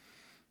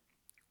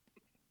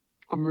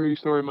 I'm really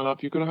sorry, my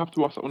love. You're going to have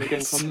to ask that one again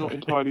because I'm not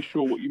entirely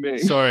sure what you mean.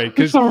 Sorry,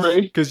 because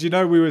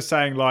we were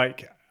saying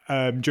like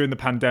during the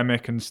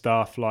pandemic and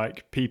stuff,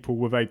 like people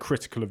were very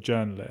critical of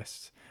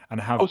journalists and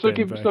have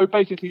so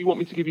basically you want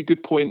me to give you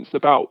good points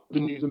about the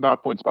news and bad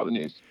points about the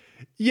news?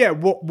 Yeah,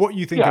 what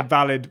you think are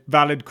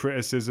valid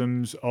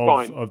criticisms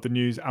of the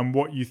news, and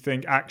what you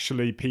think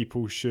actually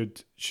people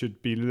should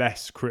be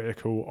less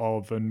critical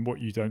of, and what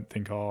you don't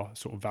think are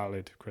sort of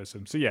valid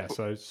criticisms. So yeah,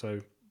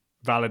 so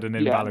valid and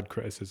invalid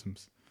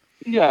criticisms.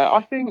 Yeah,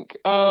 I think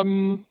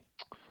so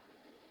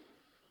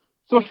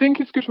I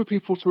think it's good for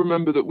people to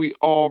remember that we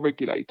are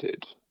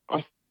regulated.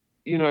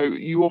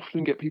 You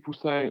often get people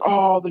saying,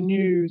 "Oh, the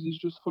news is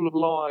just full of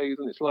lies,"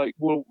 and it's like,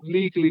 well,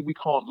 legally we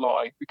can't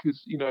lie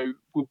because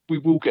we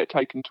will get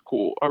taken to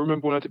court. I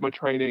remember when I did my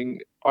training,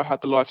 I had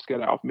the life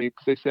scared out of me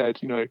because they said,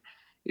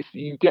 if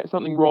you get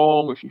something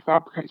wrong or if you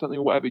fabricate something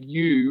or whatever,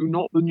 you,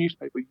 not the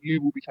newspaper,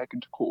 you will be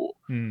taken to court.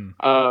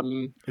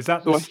 Is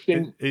that so? I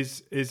think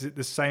is it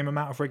the same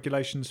amount of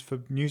regulations for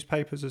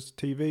newspapers as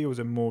TV, or is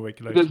there more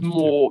regulations?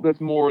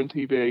 There's more on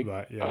TV.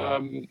 Right. Yeah.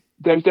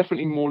 There's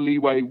definitely more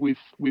leeway with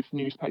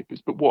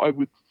newspapers, but what I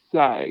would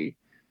say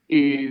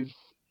is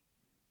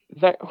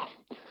that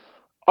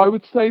I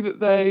would say that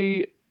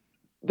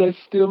there's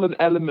still an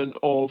element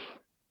of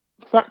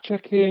fact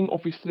checking,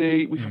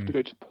 obviously, we have to Mm.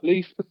 go to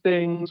police for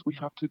things. We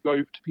have to go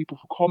to people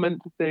for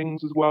comment for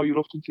things as well. You'll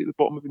often see at the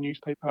bottom of a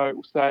newspaper it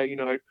will say,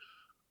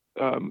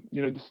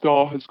 the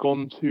Star has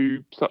gone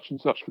to such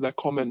and such for their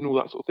comment and all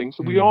that sort of thing.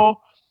 So we Mm. are.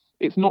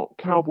 It's not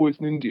cowboys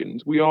and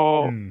Indians. We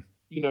are, Mm.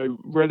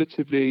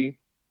 relatively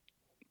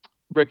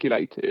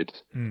regulated.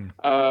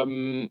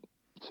 Mm.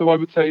 So I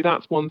would say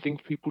that's one thing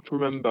for people to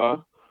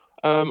remember.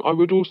 I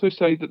would also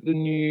say that the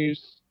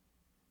news,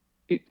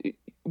 it, it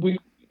we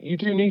you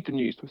do need the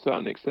news to a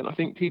certain extent. I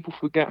think people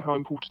forget how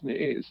important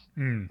it is.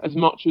 Mm. As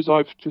much as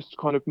I've just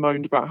kind of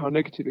moaned about how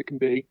negative it can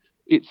be,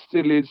 it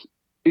still is.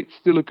 It's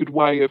still a good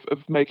way of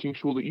making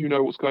sure that you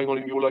know what's going on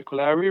in your local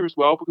area as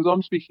well. Because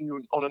I'm speaking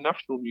on a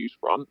national news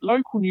front.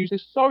 Local news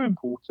is so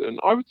important.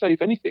 I would say,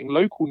 if anything,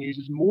 local news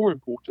is more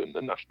important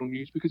than national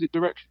news because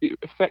directly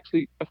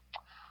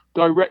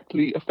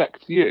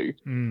affects you.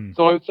 Mm.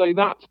 So I would say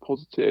that's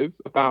positive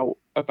about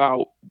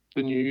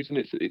the news, and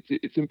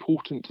it's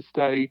important to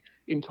stay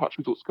in touch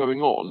with what's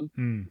going on.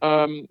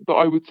 Mm. But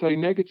I would say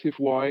negative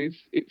wise,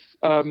 it's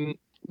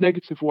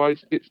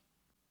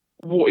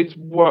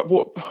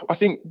what I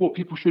think what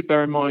people should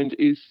bear in mind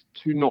is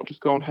to not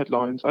just go on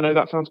headlines. I know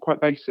that sounds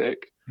quite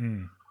basic,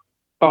 Mm.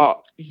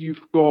 but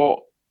you've got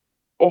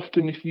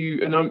often if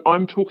you and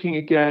I'm talking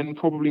again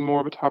probably more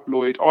of a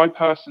tabloid. I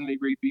personally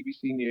read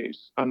BBC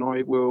News, and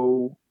I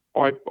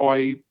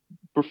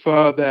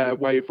prefer their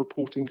way of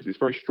reporting because it's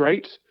very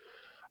straight.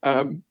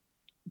 Um,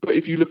 but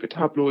if you look at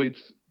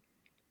tabloids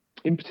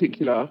in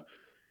particular,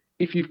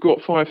 if you've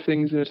got five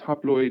things in a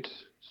tabloid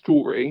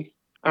story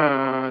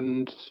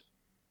and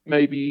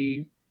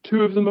maybe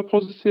two of them are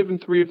positive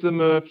and three of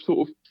them are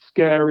sort of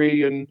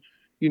scary, and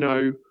you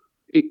know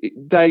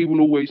they will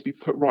always be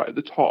put right at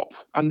the top,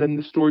 and then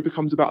the story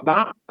becomes about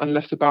that and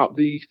less about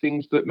the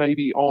things that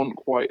maybe aren't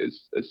quite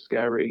as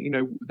scary.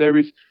 There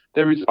is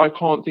I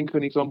can't think of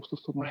any examples off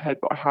the top of my head,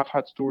 but I have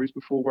had stories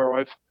before where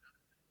I've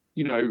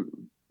you know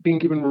been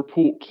given a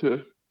report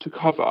to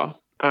cover,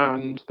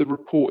 and the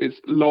report is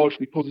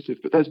largely positive,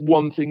 but there's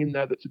one thing in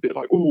there that's a bit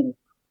like, oh,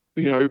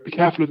 be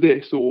careful of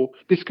this, or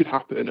this could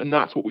happen, and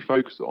that's what we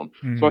focus on.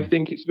 So I Mm.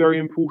 think it's very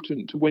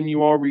important to, when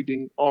you are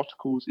reading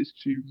articles, is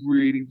to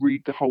really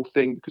read the whole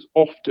thing, because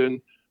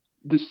often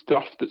the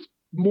stuff that's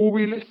more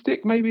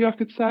realistic, maybe I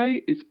could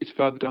say, is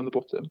further down the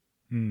bottom.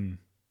 Mm.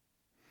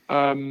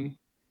 Um,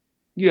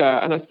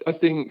 yeah, and I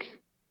think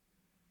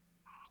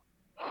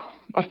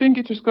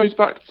it just goes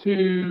back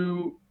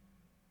to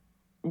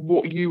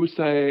what you were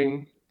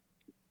saying.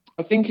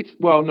 I think it's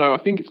well, no, I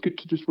think it's good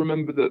to just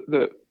remember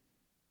that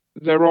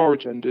there are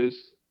agendas,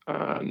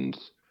 and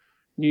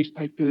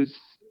newspapers,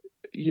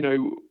 you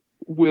know,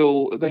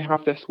 they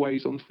have their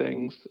sways on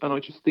things, and I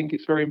just think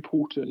it's very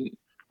important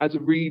as a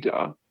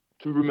reader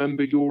to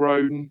remember your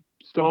own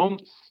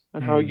stance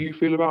and how Mm. you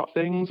feel about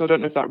things. I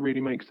don't know if that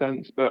really makes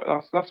sense, but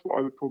that's what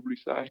I would probably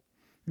say.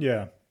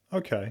 Yeah.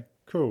 Okay.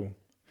 Cool.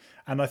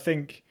 And I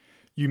think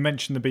you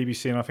mentioned the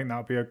BBC, and I think that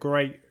would be a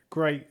great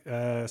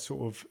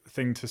sort of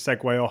thing to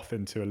segue off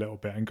into a little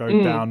bit and go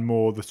Mm, down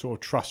more the sort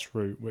of trust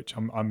route, which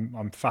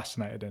I'm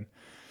fascinated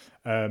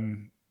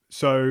in.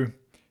 So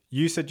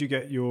you said you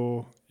get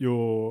your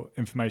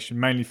information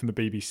mainly from the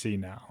BBC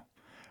now.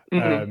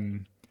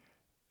 mm,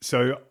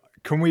 So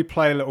can we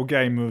play a little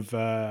game of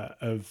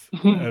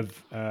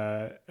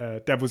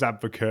devil's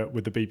advocate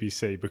with the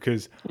BBC,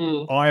 because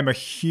mm, I am a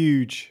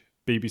huge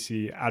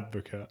BBC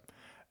advocate.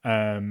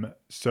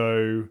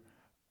 So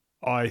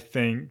I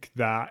think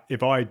that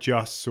if I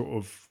just sort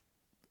of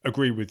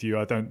agree with you,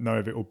 I don't know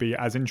if it will be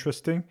as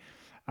interesting.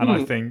 And I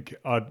mm. think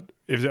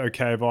is it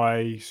okay if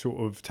I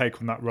sort of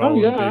take on that Oh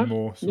role and be yeah,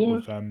 more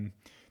sort yeah, of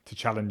to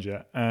challenge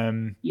it?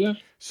 yeah.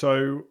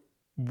 So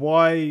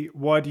why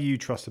do you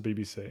trust the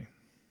BBC?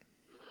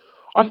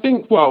 I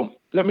think, well,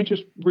 let me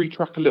just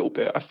retrack a little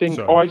bit. I think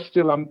Sorry.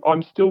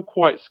 I'm still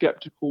quite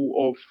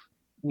skeptical of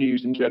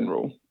news in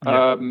general.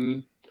 Yeah.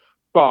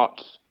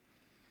 But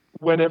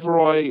whenever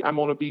I am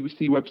on a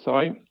BBC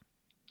website,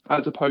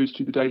 as opposed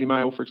to the Daily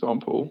Mail, for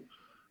example,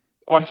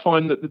 I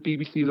find that the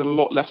BBC is a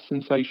lot less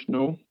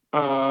sensational,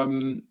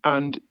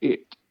 and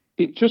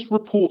it just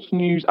reports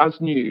news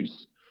as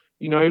news.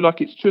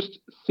 Like it's just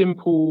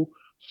simple,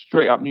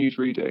 straight up news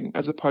reading,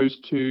 as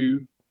opposed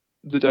to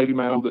the Daily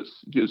Mail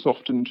that's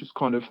often just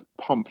kind of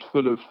pumped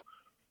full of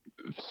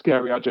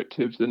scary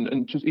adjectives, and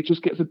it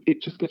just gets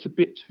a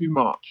bit too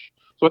much.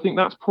 So I think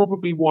that's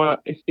probably why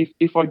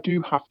if I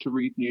do have to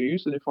read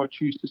news, and if I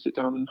choose to sit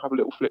down and have a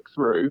little flick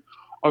through,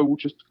 I will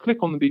just click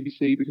on the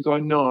BBC, because I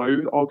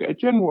know I'll get a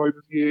general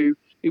overview.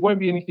 It won't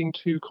be anything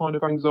too kind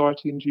of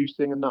anxiety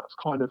inducing, and that's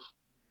kind of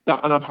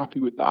that, and I'm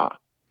happy with that.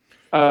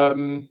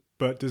 Um,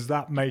 But does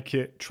that make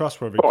it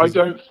trustworthy? but I Because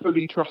don't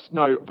fully trust.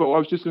 No, but I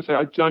was just going to say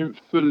I don't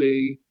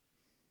fully.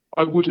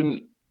 I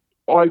wouldn't.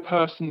 I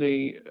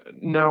personally,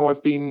 now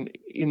I've been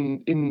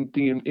in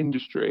the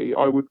industry,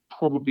 I would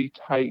probably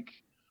take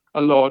a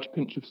large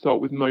pinch of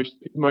salt with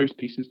most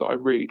pieces that I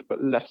read,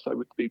 but less so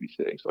with the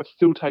BBC. So I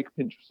still take a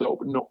pinch of salt,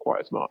 but not quite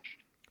as much.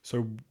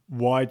 so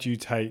why do you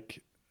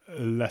take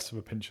less of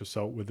a pinch of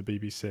salt with the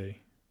BBC?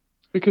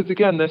 because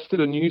again, they're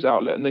still a news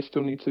outlet and they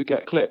still need to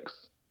get clicks.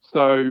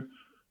 So,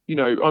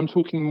 I'm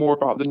talking more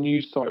about the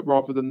news site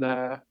rather than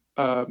their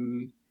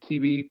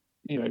TV,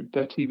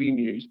 their TV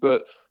news.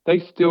 But they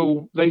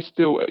still,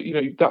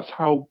 that's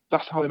how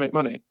they make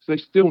money. So they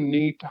still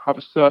need to have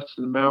a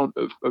certain amount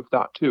of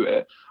that to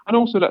it. And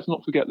also, let's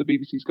not forget the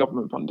BBC's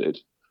government funded.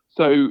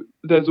 So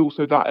there's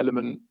also that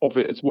element of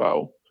it as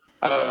well.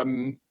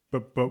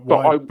 But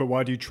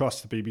why do you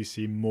trust the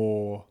BBC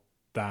more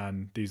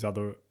than these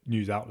other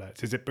news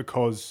outlets? Is it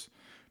because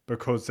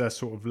they're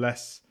sort of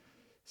less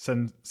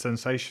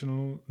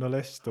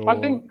sensationalist, or I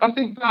think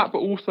that, but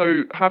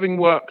also having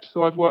worked.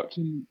 So I've worked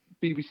in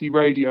BBC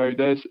Radio.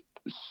 There's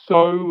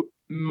so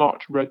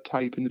much red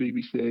tape in the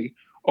BBC.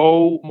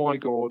 Oh my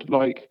god!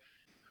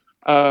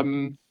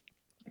 Um,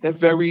 they're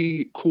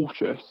very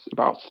cautious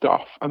about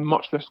stuff, and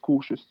much less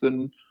cautious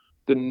than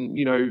the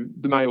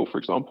Mail, for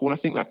example. And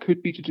I think that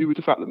could be to do with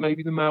the fact that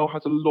maybe the Mail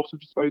has a lot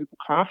of disposable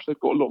cash. They've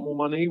got a lot more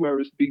money,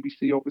 whereas the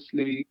BBC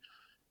obviously,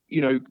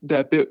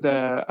 their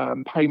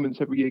payments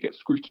every year get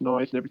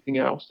scrutinised and everything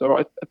else. So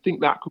I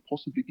think that could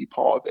possibly be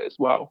part of it as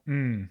well.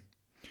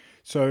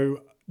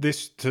 So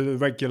this to the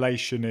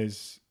regulation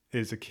is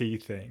a key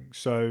thing.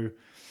 So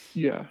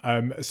yeah.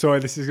 Sorry,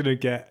 this is going to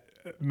get,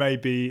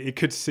 maybe it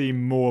could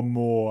seem more and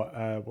more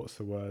what's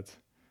the word?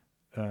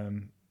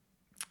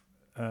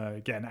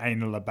 Getting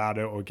anal about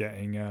it, or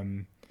getting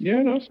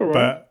yeah, no, that's all right.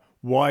 But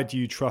why do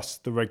you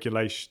trust the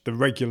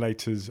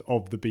regulators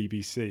of the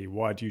BBC?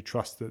 Why do you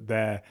trust that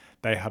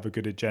they have a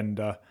good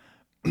agenda?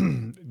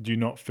 Do you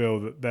not feel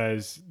that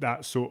there's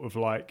that sort of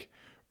like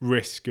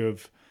risk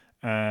of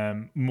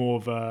more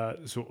of a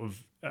sort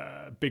of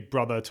Big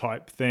Brother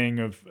type thing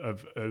of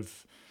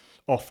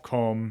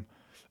Ofcom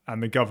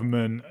and the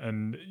government,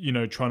 and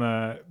trying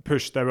to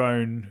push their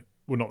own,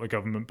 well, not the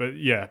government, but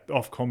yeah,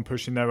 Ofcom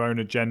pushing their own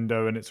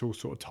agenda, and it's all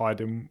sort of tied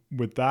in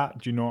with that?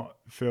 Do you not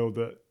feel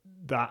that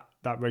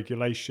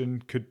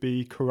regulation could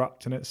be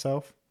corrupt in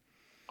itself?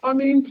 I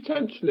mean,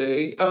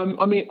 potentially. I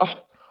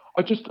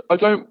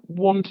don't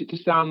want it to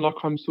sound like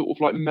I'm sort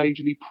of like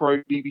majorly pro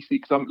BBC,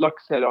 because I'm, like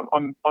I said,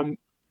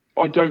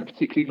 I don't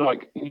particularly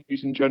like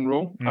news in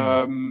general.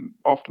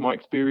 After my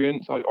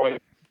experience, I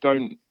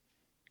don't,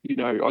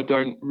 I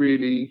don't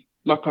really,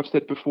 like I've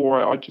said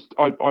before, I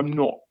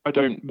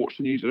don't watch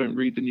the news. I don't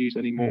read the news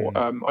anymore.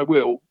 I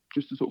will,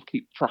 just to sort of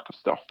keep track of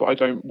stuff, but I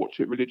don't watch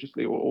it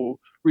religiously or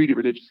read it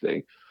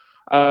religiously.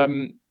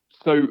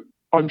 So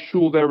I'm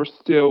sure there's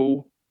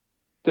still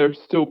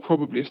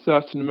probably a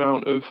certain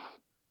amount of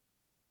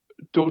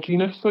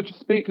dodginess, so to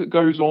speak, that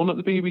goes on at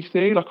the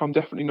BBC. Like, I'm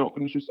definitely not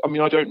going to just,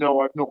 I don't know,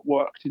 I've not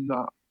worked in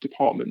that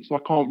department, so I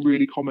can't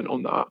really comment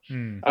on that.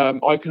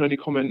 I can only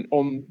comment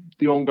on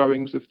the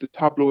ongoings of the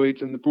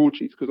tabloids and the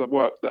broadsheets because I've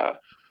worked there.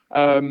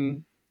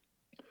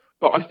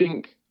 But I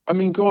think,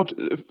 God,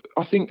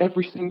 I think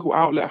every single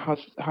outlet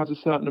has a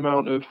certain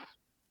amount of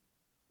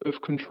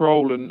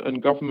control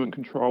and government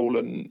control,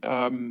 and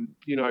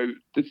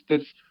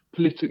there's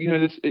political,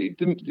 there's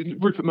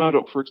Rupert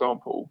Murdoch, for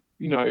example.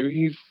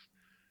 He's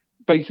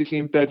basically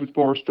in bed with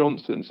Boris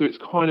Johnson, so it's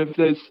kind of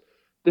there's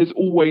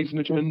always an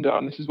agenda,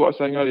 and this is what I was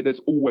saying earlier.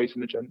 There's always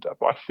an agenda,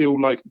 but I feel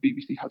like the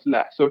BBC has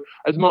less. So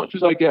as much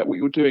as I get what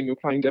you're doing, you're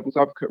playing devil's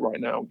advocate right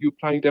now. You're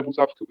playing devil's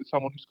advocate with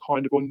someone who's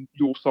kind of on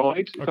your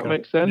side, if that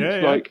makes sense.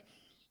 Yeah. Like,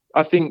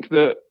 I think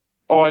that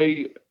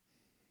if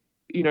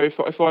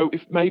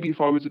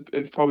I was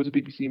a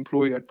BBC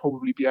employee, I'd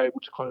probably be able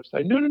to kind of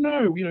say,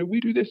 no, we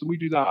do this and we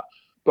do that.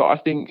 But I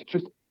think,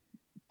 just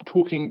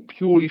talking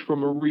purely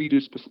from a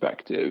reader's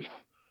perspective,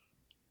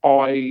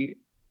 I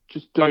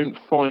just don't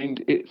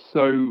find it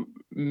so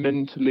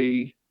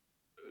mentally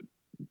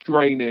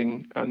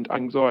draining and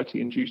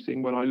anxiety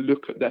inducing when I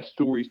look at their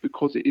stories,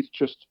 because it is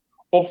just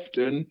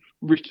often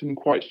written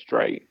quite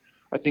straight.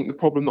 I think the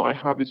problem that I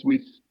have is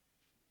with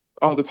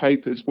other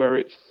papers where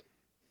it's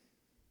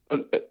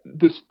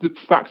the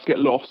facts get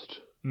lost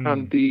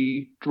and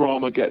the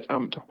drama gets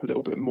amped up a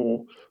little bit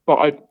more.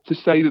 But to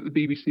say that the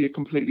BBC are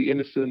completely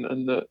innocent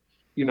and that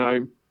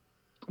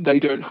they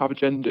don't have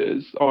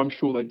agendas, I'm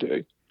sure they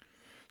do.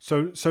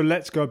 So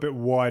let's go a bit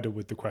wider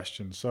with the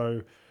question.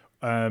 So,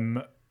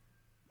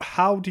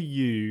 how do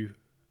you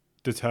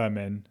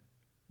determine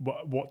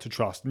what to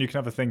trust? And you can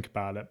have a think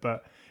about it.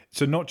 But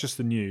so not just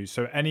the news.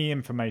 So any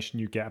information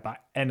you get about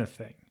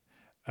anything,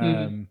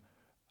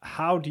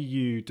 how do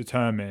you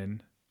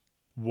determine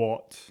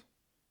what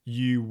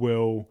you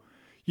will?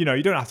 You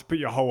don't have to put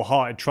your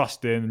wholehearted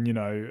trust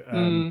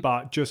in.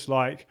 But just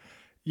like,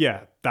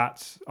 yeah,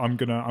 I'm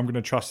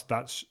gonna trust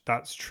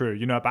that's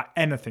true. About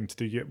anything to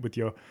do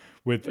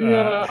with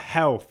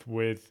health,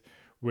 with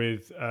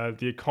the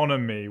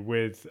economy,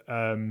 with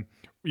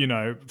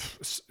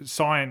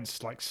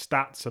science, like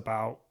stats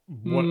about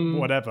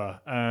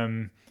whatever,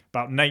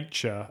 about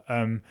nature.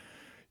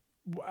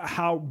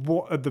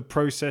 What are the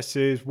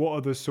processes? What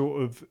are the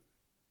sort of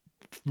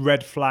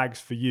red flags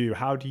for you?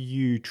 How do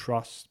you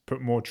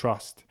put more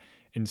trust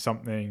in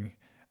something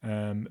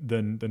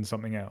than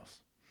something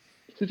else?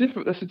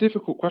 That's a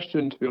difficult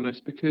question, to be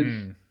honest,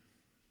 because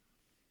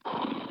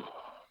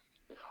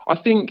I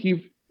think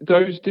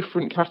those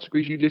different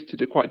categories you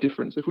listed are quite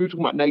different. So if we were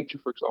talking about nature,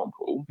 for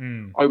example,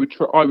 I would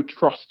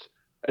trust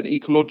an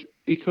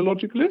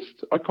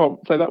ecologist. I can't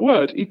say that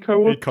word.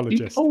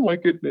 Ecologist. Oh my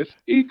goodness,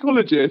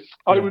 ecologist.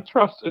 I would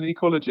trust an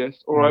ecologist,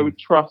 or I would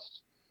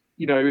trust,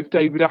 if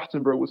David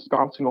Attenborough was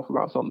spouting off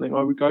about something,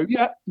 I would go,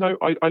 yeah, no,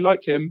 I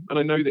like him, and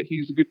I know that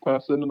he's a good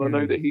person, and I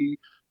know that he,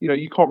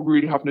 you can't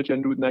really have an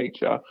agenda with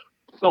nature.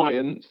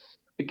 Science,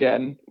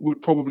 again,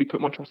 would probably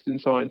put my trust in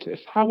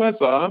scientists.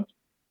 However,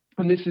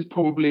 and this is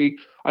probably,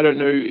 I don't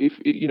know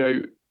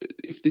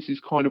if this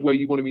is kind of where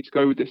you wanted me to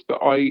go with this, but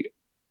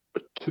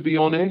to be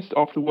honest,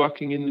 after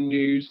working in the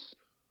news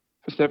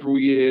for several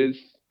years,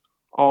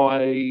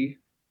 I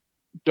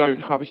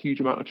don't have a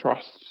huge amount of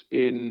trust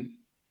in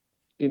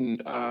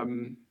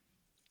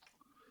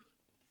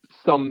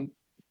some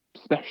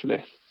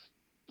specialists,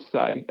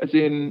 say, as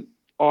in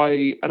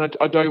I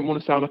don't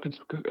want to sound like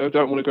I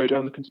don't want to go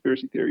down the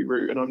conspiracy theory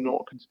route, and I'm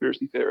not a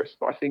conspiracy theorist,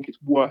 but I think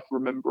it's worth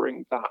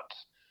remembering that,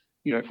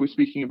 if we're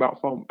speaking about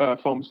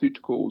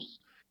pharmaceuticals,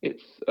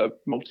 it's a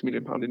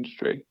multi-million pound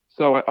industry.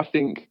 So I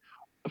think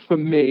for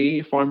me,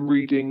 if I'm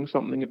reading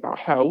something about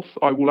health,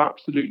 I will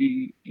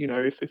absolutely,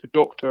 if a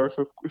doctor,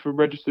 if a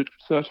registered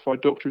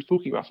certified doctor is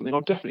talking about something,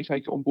 I'll definitely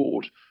take it on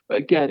board. But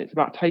again, it's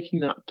about taking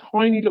that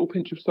tiny little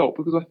pinch of salt,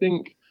 because I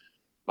think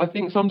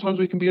sometimes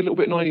we can be a little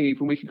bit naive,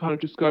 and we can kind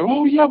of just go,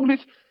 oh yeah, well,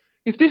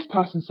 if this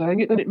person's saying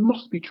it, then it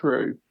must be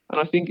true.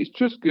 And I think it's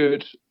just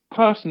good,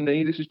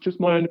 personally, this is just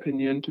my own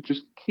opinion, to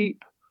just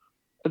keep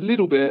a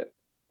little bit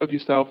of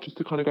yourself, just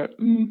to kind of go,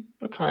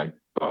 okay,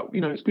 but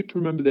it's good to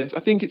remember this. I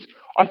think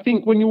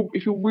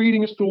if you're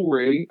reading a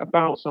story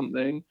about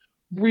something,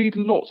 read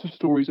lots of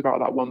stories about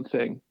that one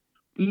thing.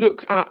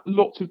 Look at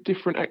lots of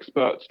different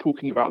experts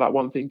talking about that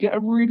one thing. Get a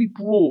really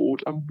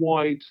broad and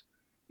wide,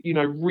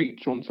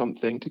 reach on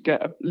something, to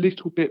get a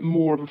little bit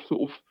more of a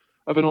sort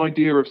of an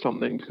idea of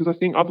something. Because I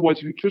think otherwise,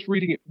 if you're just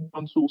reading it from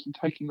one source and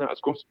taking that as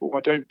gospel, I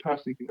don't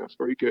personally think that's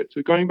very good.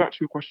 So going back to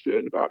your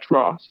question about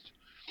trust,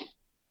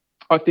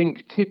 I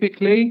think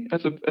typically,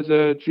 as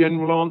a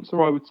general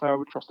answer, I would say I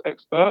would trust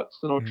experts,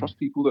 and I would trust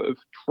people that have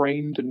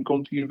trained and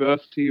gone to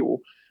university or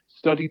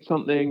studied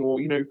something, or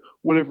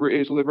whatever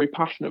it is, or they're very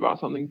passionate about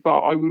something.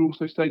 But I would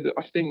also say that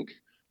I think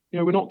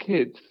we're not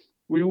kids.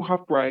 We all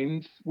have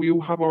brains. We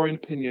all have our own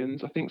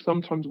opinions. I think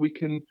sometimes we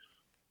can,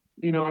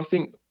 I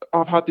think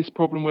I've had this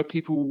problem where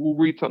people will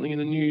read something in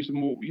the news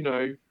and will,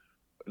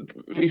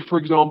 for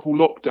example,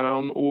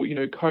 lockdown or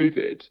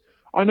COVID.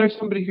 I know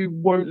somebody who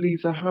won't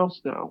leave their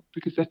house now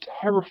because they're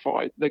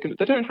terrified. They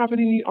don't have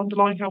any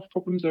underlying health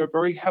problems. They're a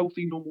very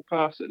healthy, normal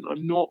person.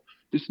 I'm not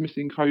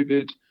dismissing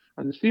COVID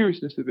and the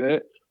seriousness of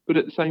it, but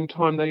at the same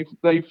time,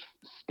 they've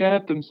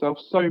scared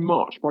themselves so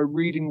much by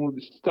reading all of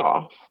this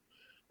stuff,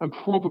 and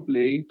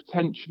probably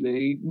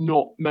potentially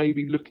not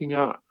maybe looking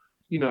at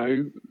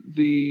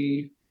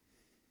the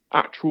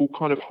actual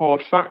kind of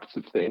hard facts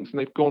of things, and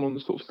they've gone on the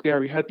sort of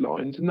scary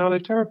headlines, and now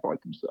they've terrified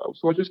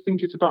themselves. So I just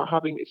think it's about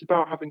having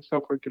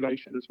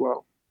self-regulation as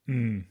well.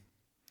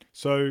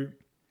 So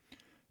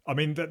I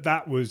mean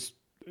that was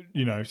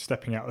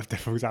stepping out of the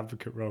devil's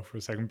advocate role for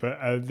a second, but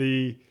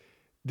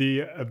the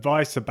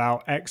advice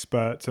about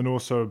experts and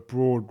also a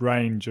broad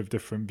range of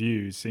different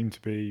views seemed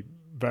to be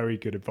very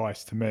good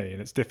advice to me,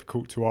 and it's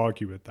difficult to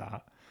argue with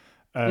that.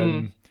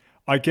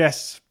 I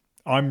guess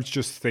I'm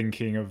just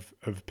thinking of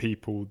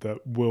people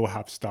that will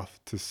have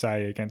stuff to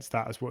say against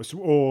that as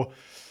well.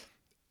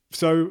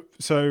 So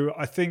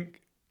I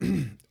think,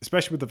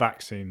 especially with the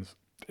vaccines,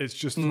 it's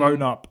just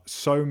thrown up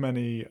so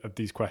many of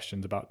these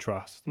questions about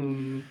trust.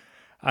 And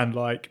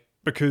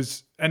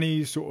because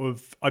any sort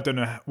of, I don't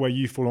know where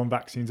you fall on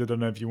vaccines, I don't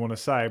know if you want to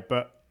say,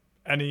 but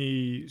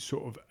any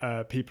sort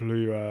of people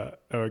who are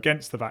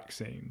against the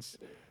vaccines,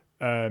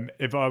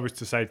 if I was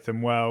to say to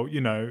them, well,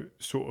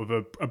 sort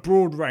of a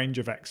broad range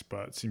of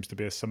experts seems to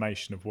be a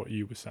summation of what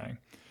you were saying.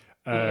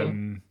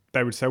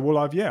 They would say, well,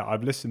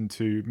 I've listened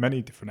to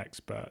many different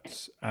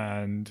experts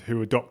and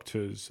who are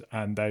doctors,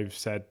 and they've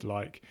said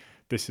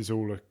this is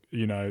all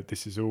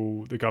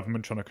the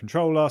government trying to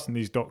control us, and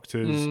these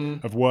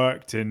doctors have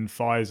worked in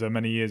Pfizer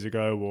many years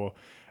ago, or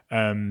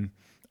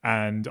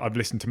and I've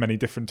listened to many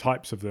different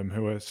types of them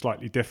who are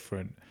slightly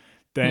different.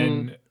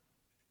 Then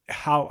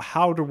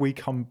how do we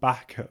come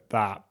back at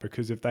that?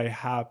 Because if they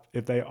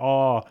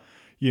are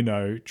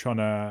trying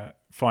to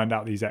find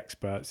out these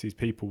experts, these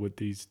people with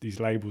these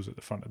labels at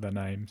the front of their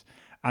names,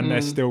 and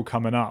they're still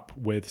coming up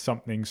with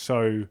something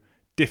so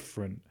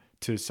different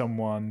to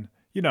someone,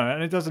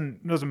 and it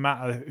doesn't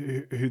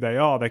matter who they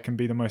are. They can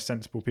be the most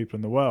sensible people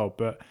in the world,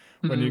 but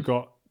when you've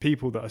got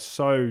people that are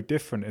so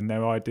different in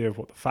their idea of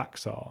what the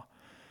facts are,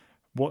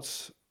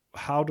 where's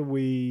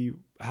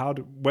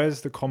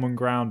the common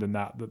ground in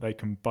that they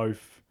can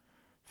both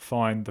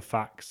find the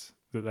facts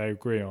that they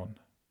agree on?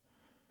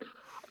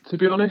 To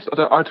be honest,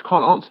 I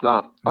can't answer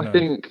that. No.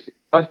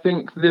 I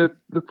think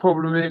the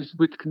problem is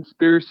with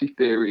conspiracy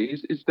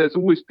theories is there's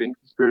always been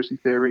conspiracy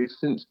theories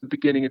since the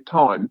beginning of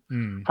time.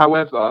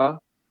 However,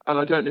 and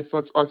I don't know if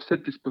I've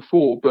said this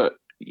before, but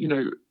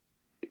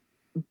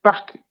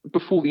back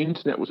before the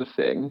internet was a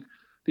thing,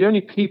 the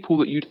only people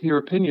that you'd hear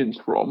opinions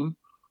from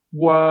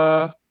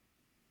were,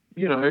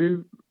 you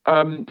know,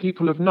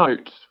 people of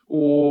note,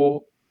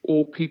 or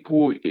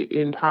people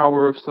in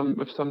power of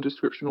some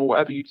description or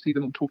whatever. You'd see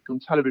them talking on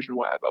television or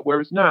whatever.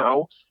 Whereas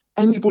now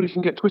anybody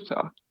can get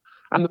Twitter.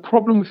 And the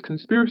problem with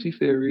conspiracy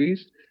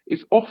theories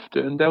is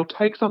often they'll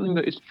take something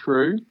that is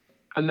true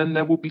and then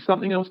there will be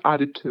something else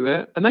added to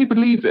it. And they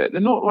believe it.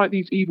 They're not like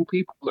these evil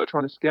people that are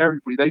trying to scare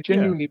everybody. They Yeah.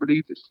 genuinely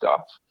believe this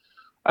stuff.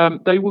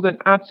 They will then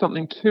add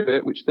something to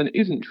it which then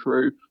isn't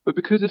true. But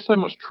because there's so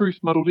much truth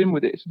muddled in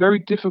with it, it's very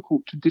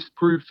difficult to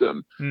disprove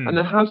them. And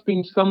there has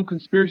been some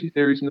conspiracy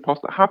theories in the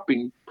past that have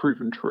been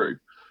proven true.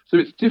 So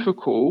it's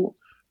difficult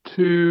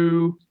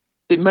to.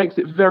 It makes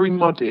it very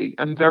muddy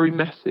and very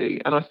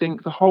messy. And I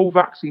think the whole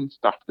vaccine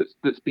stuff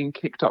that's been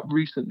kicked up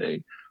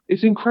recently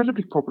is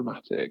incredibly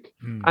problematic.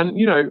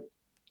 And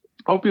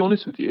I'll be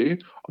honest with you.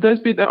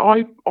 There's been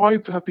I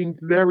have been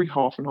very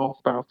half and half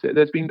about it.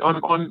 There's been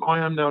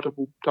I am now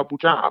double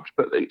jabbed,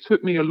 but it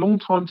took me a long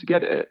time to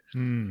get it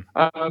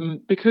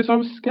because I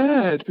was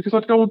scared. Because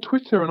I'd go on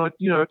Twitter and I'd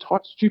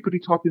stupidly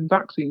type in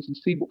vaccines and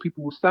see what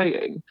people were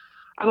saying,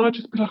 and I'd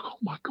just be like, oh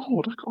my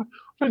god, I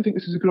don't think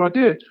this is a good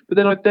idea. But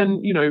then I'd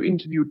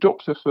interview a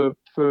doctor for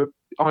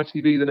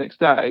ITV the next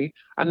day,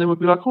 and then would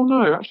be like, oh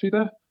no, actually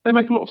they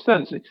make a lot of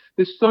sense.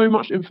 There's so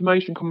much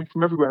information coming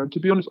from everywhere, and to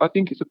be honest, I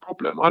think it's a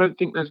problem. I don't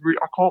think I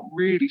can't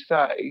really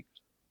say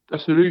a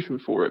solution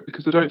for it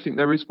because I don't think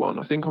there is one.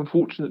 I think,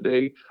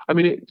 unfortunately,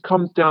 it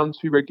comes down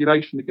to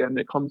regulation again.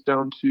 It comes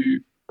down to,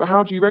 but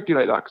how do you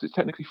regulate that? Because it's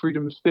technically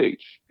freedom of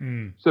speech.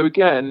 So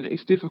again,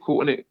 it's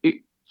difficult, and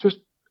it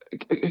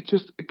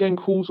just again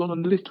calls on a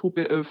little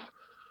bit of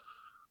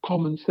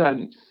common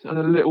sense and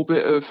a little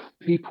bit of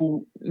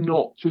people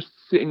not just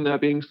sitting there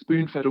being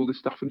spoon-fed all this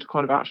stuff, and to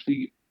kind of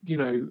actually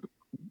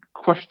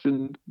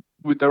question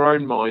with their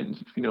own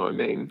minds, if you know what I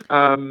mean.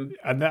 I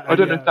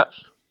don't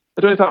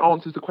know if that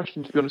answers the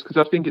question, to be honest, because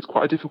I think it's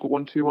quite a difficult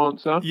one to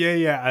answer.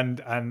 Yeah,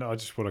 and I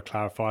just want to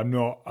clarify,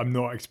 I'm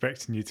not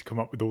expecting you to come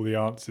up with all the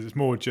answers. It's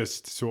more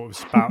just sort of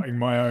spouting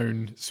my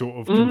own sort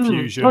of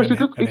confusion and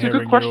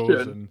hearing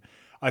yours. And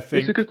I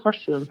think it's a good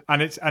question,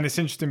 and it's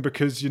interesting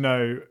because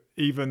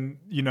even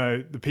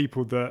the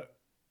people that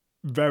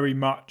very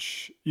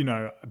much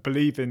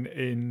believe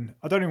in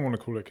I don't even want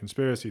to call it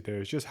conspiracy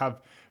theories, just have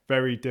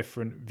very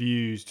different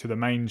views to the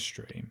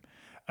mainstream.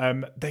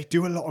 They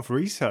do a lot of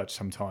research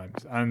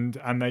sometimes, and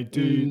they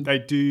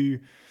do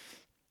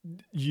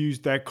use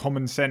their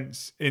common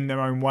sense in their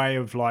own way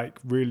of like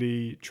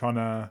really trying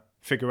to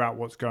figure out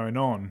what's going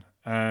on.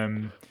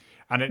 And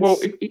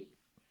it's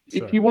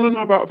if you want to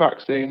know about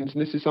vaccines,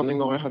 and this is something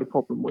that I had a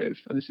problem with,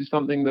 and this is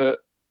something that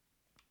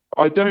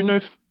I don't know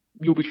if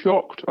you'll be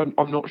shocked.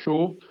 I'm not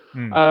sure.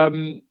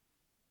 When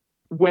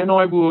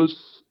I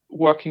was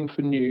working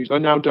for news, I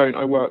now don't.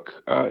 I work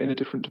in a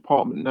different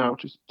department now,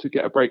 just to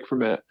get a break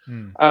from it.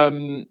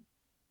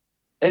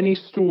 Any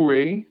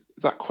story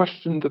that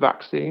questioned the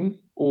vaccine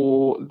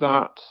or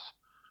that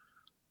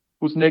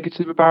was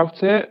negative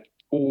about it,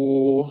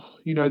 or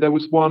there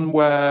was one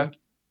where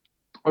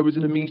I was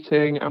in a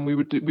meeting and we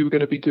were going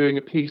to be doing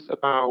a piece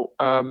about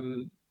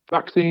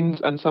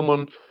vaccines, and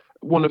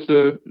one of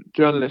the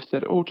journalists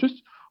said, "Oh,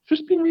 just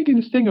been reading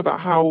this thing about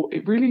how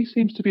it really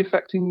seems to be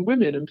affecting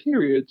women and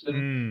periods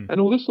and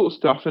all this sort of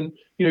stuff," and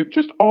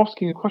just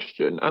asking a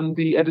question, and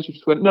the editor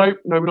just went, "No,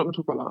 we're not going to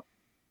talk about that."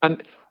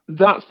 And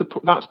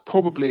that's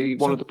probably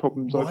one of the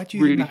problems I've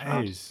really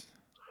had. Is?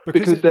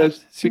 Because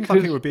it seems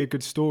like it would be a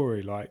good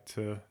story, like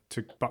to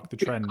buck the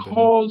trend.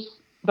 Because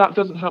that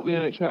doesn't help the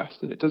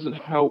NHS, and it doesn't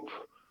help.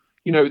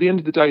 At the end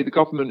of the day, the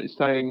government is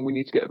saying we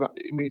need to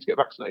get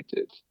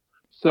vaccinated.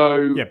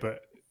 So yeah,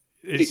 but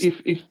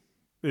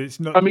it's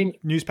not. I mean,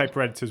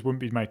 newspaper editors wouldn't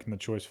be making the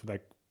choice for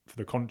their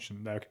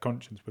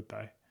conscience, would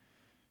they?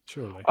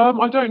 Surely.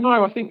 I don't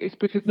know. I think it's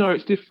because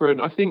it's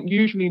different. I think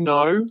usually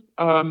no,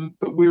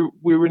 but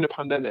we're in a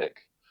pandemic,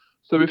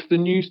 so if the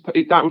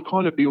that would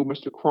kind of be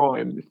almost a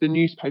crime if the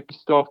newspaper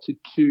started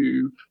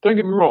to. Don't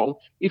get me wrong.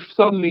 If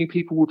suddenly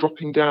people were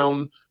dropping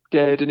down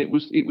dead and it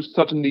was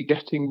suddenly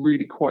getting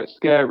really quite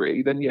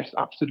scary, then yes,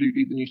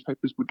 absolutely, the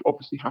newspapers would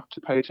obviously have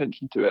to pay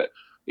attention to it.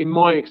 In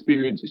my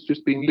experience, it's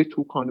just been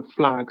little kind of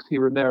flags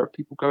here and there of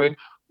people going,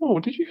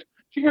 "Oh, did you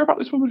hear about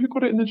this woman who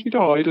got it and then she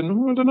died?"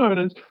 And I don't know,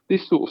 and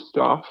this sort of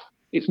stuff.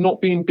 It's not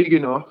been big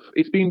enough.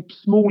 It's been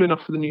small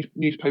enough for the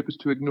newspapers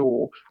to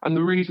ignore, and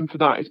the reason for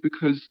that is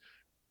because,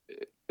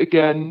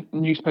 again,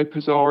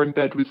 newspapers are in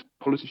bed with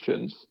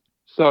politicians.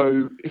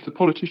 So if the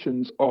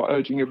politicians are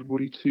urging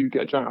everybody to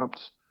get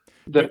jabbed,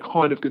 they're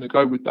kind of going to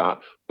go with that.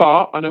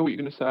 But I know what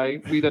you're going to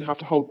say. We then have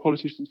to hold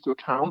politicians to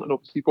account. And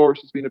obviously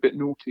Boris has been a bit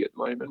naughty at the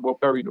moment. Well,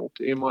 very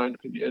naughty in my own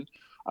opinion.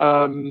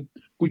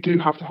 We do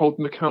have to hold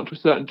them account to a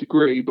certain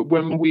degree. But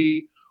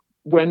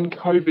when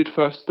COVID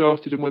first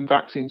started and when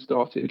vaccines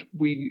started,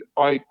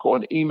 I got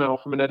an email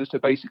from an editor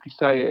basically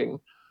saying,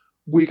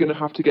 we're going to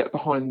have to get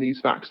behind these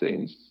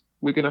vaccines.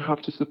 We're going to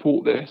have to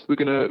support this.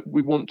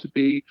 We want to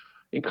be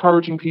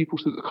encouraging people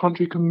so that the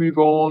country can move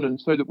on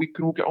and so that we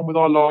can all get on with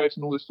our lives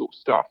and all this sort of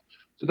stuff.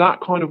 So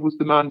that kind of was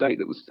the mandate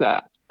that was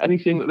set.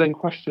 anything that then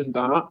questioned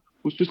that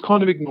was just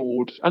kind of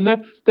ignored. And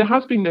there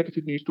has been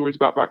negative news stories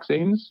about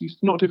vaccines. It's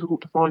not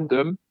difficult to find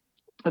them,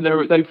 and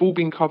they've all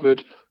been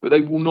covered, but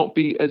they will not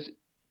be as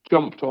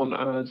jumped on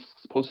as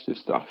positive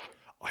stuff.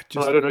 I And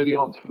just I don't know the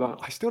answer for that.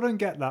 I still don't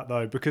get that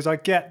though, because I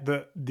get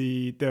that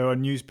there are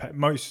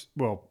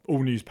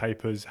all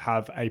newspapers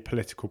have a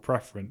political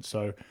preference.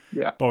 So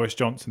Yeah. Boris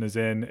Johnson is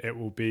in, it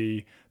will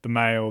be the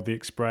Mail, the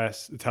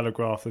Express, the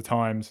Telegraph, the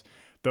Times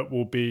that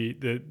will be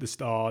the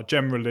Star.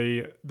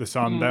 Generally, the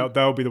Sun.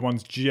 They'll be the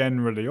ones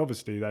generally.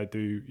 Obviously, they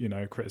do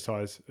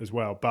criticise as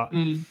well, but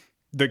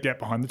that get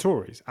behind the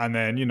Tories. And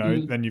then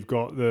then you've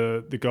got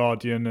the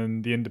Guardian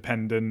and the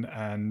Independent,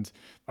 and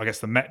I guess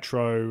the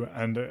Metro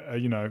and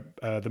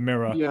the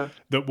Mirror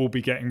that will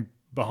be getting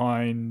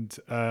behind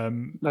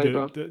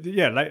Labour.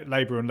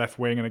 Labour and left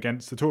wing and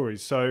against the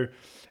Tories. So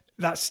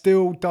that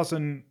still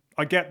doesn't.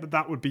 I get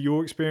that would be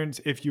your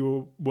experience if you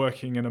were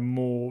working in a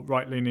more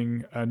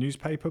right-leaning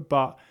newspaper,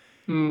 but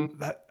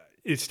that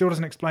it still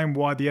doesn't explain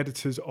why the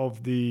editors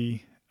of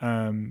the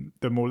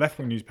more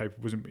left-wing newspaper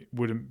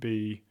wouldn't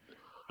be.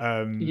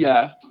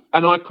 Yeah,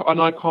 and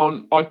I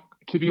can't.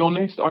 To be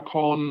honest, I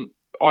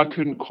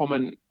couldn't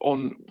comment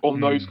on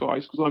those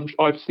guys, because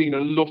I've seen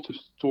a lot of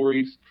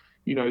stories.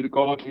 The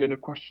Guardian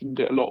have questioned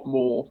it a lot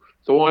more.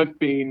 So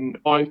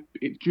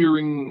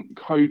during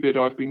COVID,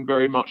 I've been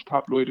very much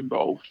tabloid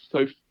involved.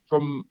 So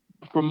from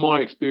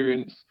my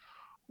experience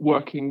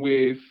working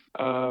with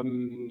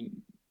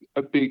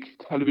a big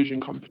television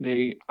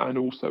company and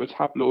also a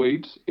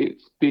tabloid,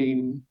 it's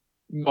been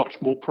much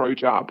more pro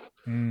jab.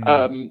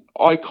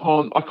 I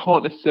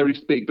can't necessarily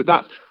speak, but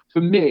that,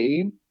 for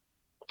me,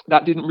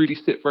 that didn't really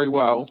sit very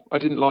well. I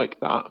didn't like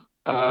that.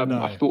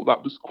 No. I thought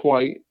that was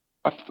quite.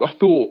 I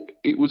thought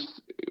it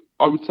was,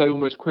 I would say,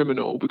 almost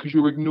criminal, because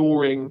you're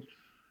ignoring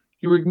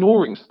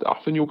stuff,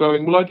 and you're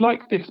going, well, I'd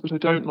like this, but I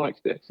don't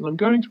like this, and I'm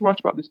going to write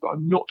about this, but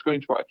I'm not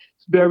going to write.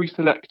 It's very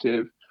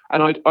selective,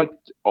 and I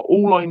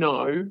all I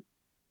know,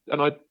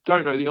 and I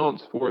don't know the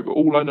answer for it, but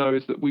all I know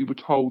is that we were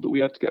told that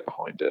we had to get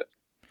behind it.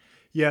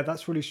 Yeah,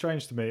 that's really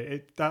strange to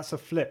me. That's a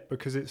flip,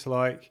 because it's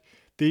like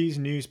these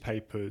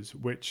newspapers,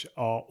 which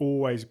are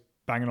always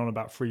banging on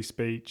about free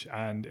speech,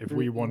 and if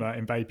we want to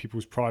invade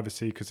people's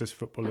privacy because this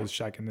footballer's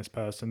shagging this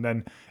person,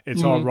 then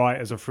it's our right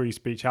as a free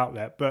speech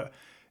outlet. But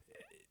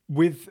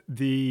with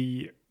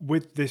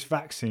this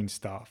vaccine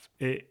stuff,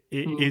 it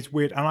is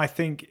weird, and I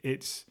think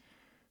it's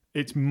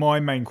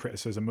my main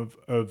criticism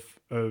of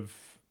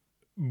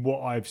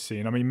what I've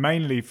seen. I mean,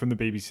 mainly from the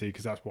BBC,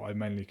 because that's what I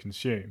mainly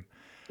consume.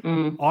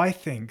 I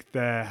think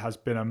there has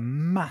been a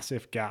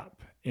massive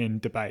gap in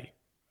debate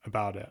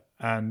about it.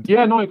 And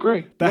yeah, no, I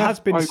agree. There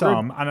has been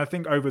some, and I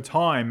think over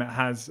time it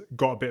has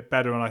got a bit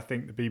better, and I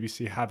think the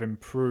BBC have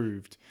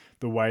improved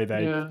the way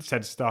they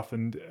said stuff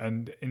and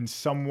in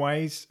some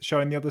ways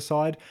showing the other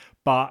side.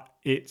 But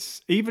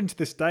it's even to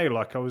this day,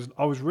 like I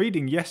was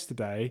reading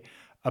yesterday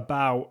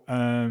about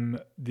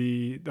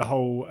the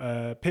whole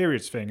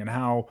periods thing, and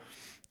how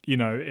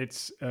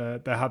it's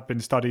there have been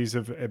studies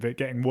of it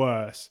getting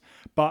worse.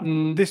 But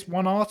this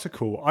one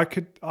article, I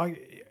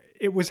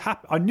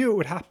knew it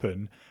would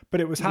happen, but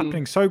it was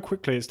happening so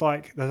quickly. It's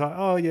like they're like,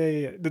 oh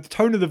yeah. The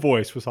tone of the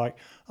voice was like,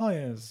 oh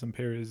yeah, there's some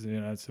periods,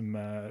 some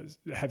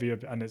heavier,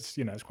 and it's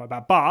it's quite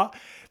bad. But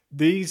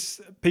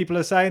these people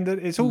are saying that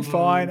it's all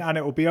fine and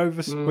it will be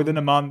over within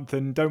a month,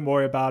 and don't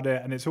worry about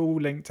it. And it's all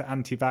linked to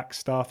anti-vax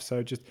stuff.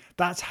 So just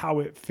that's how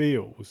it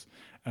feels.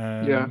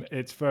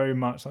 It's very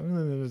much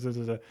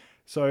like.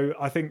 So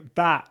I think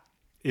that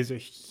is a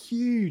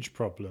huge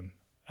problem.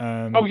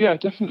 Oh yeah,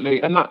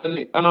 definitely, and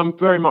I'm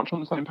very much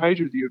on the same page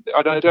with you.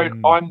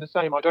 I'm the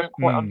same. I don't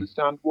quite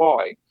understand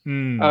why.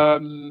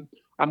 And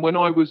when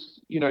I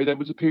was, there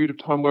was a period of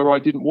time where I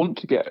didn't want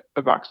to get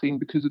a vaccine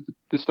because of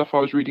the stuff I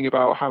was reading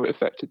about how it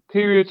affected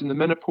periods and the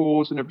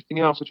menopause and everything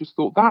else. I just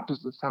thought, that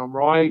doesn't sound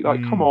right.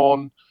 Like, come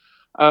on.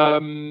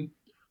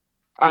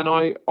 And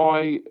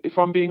if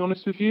I'm being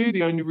honest with you,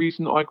 the only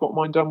reason I got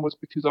mine done was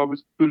because I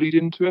was bullied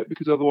into it,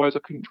 because otherwise I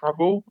couldn't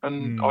travel,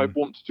 and I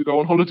wanted to go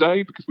on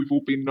holiday because we've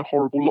all been in a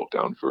horrible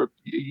lockdown for a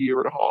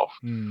year and a half.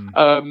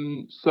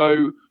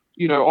 So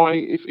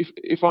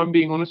if I'm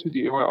being honest with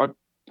you, I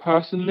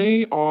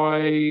personally,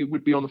 I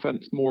would be on the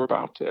fence more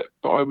about it,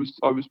 but I was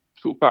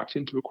sort of backed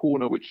into a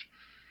corner, which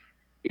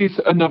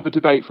is another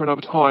debate for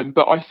another time.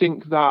 But I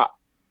think that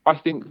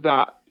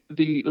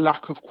the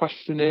lack of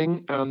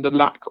questioning and the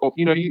lack of,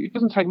 it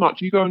doesn't take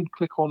much. You go and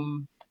click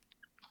on,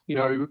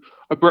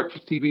 a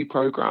breakfast TV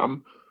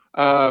program,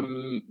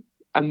 and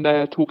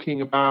they're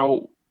talking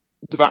about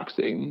the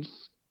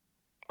vaccines.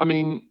 I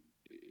mean,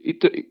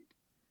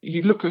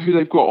 you look at who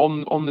they've got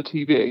on the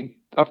TV.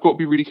 I've got to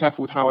be really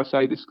careful with how I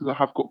say this, because I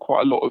have got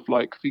quite a lot of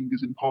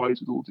fingers in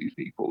pies with all these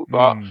people.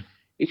 But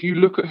if you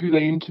look at who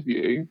they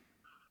interview,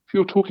 if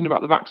you're talking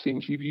about the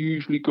vaccines, you've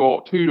usually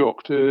got 2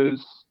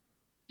 doctors,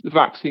 the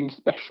vaccine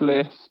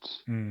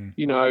specialist.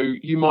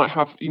 You might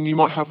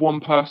have one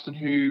person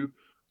who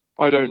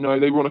I don't know,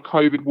 they were on a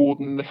COVID ward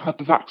and they had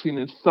the vaccine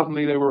and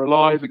suddenly they were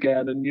alive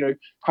again, and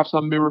have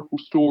some miracle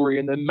story,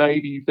 and then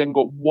maybe you've then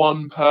got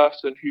one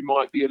person who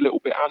might be a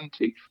little bit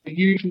anti. But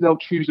usually they'll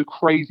choose a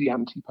crazy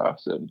anti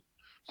person,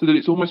 so that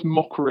it's almost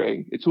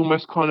mockery. It's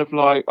almost kind of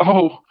like,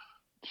 oh,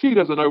 she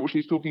doesn't know what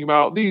she's talking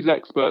about. These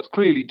experts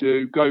clearly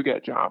do. Go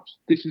get jabs.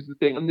 This is the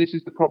thing, and this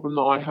is the problem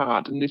that I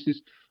had, and this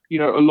is,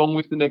 along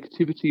with the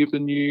negativity of the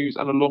news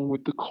and along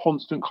with the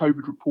constant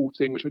COVID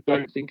reporting, which I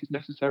don't think is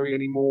necessary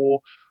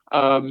anymore.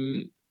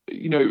 Um,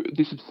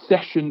 this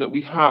obsession that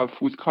we have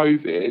with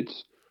COVID,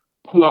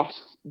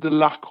 plus the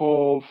lack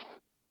of,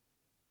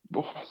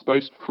 I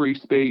suppose, free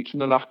speech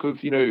and the lack of,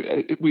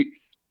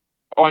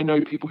 I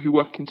know people who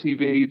work in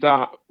TV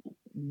that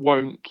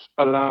won't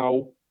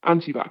allow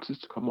anti-vaxxers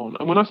to come on.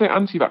 And when I say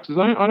anti-vaxxers,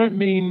 I don't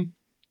mean,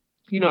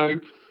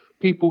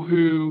 people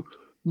who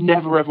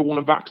never ever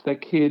want to vax their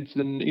kids,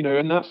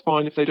 and that's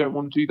fine if they don't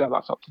want to do that,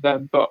 that's up to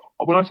them. But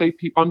when I say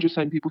people, I'm just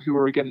saying people who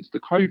are against the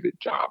COVID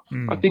jab.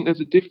 I think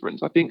there's a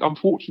difference. I think,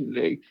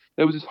 unfortunately,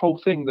 there was this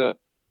whole thing that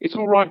it's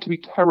all right to be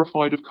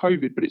terrified of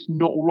COVID, but it's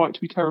not all right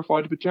to be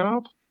terrified of a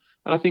jab.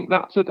 And I think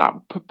that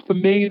for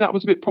me, that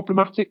was a bit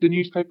problematic. The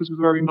newspapers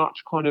were very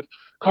much kind of,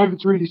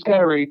 COVID's really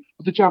scary,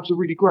 but the jabs are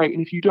really great.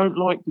 And if you don't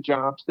like the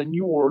jabs, then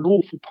you're an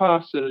awful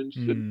person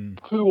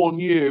and poo on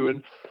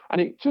you.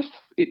 And it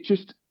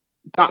just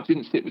that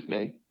didn't sit with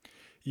me.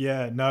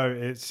 Yeah, no,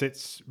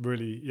 it's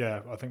really,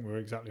 I think we're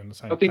exactly on the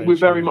same I think page we're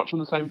very here. much on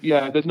the same.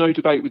 Yeah, there's no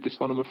debate with this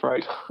one, I'm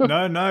afraid.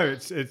 No,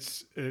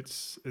 it's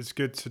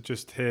good to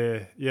just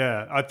hear.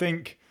 Yeah, I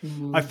think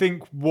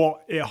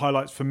what it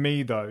highlights for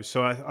me though,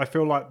 so I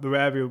feel like the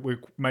area we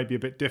may be a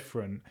bit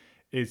different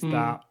is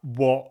that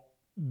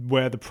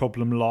where the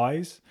problem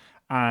lies,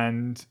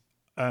 and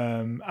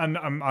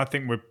I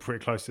think we're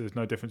pretty close to there's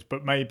no difference.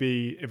 But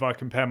maybe if I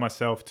compare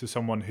myself to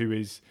someone who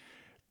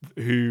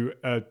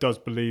does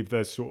believe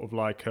there's sort of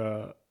like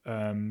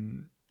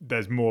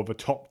there's more of a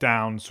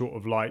top-down sort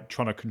of like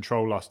trying to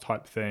control us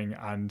type thing,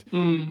 and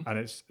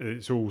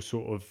it's all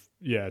sort of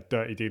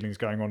dirty dealings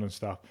going on and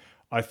stuff.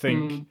 I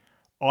think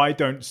I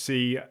don't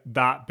see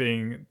that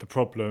being the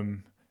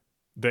problem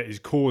that is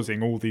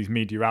causing all these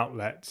media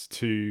outlets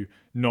to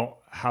not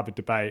have a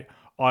debate.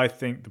 I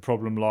think the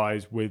problem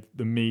lies with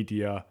the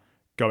media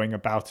going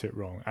about it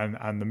wrong,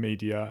 and the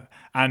media,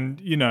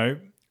 and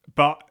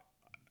but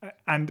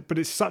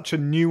it's such a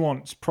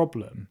nuanced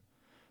problem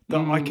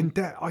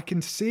that I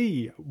can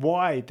see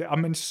why. I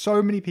mean,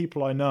 so many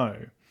people I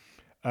know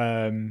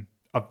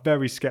are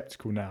very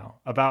skeptical now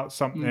about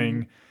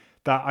something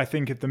that I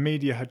think if the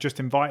media had just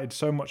invited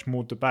so much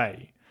more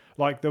debate.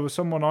 Like there was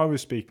someone I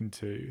was speaking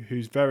to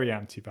who's very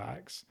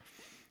anti-vax,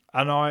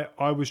 and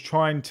I was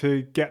trying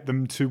to get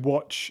them to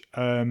watch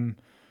GB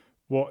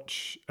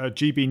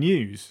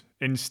News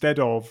instead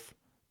of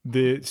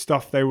the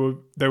stuff they were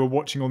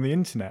watching on the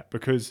internet,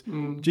 because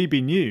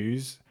GB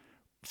News,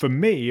 for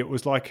me, it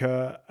was like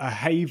a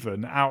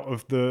haven out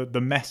of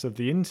the mess of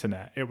the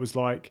internet. It was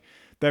like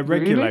they're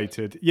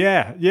regulated. Really?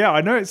 Yeah,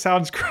 I know it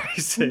sounds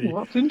crazy. Ooh,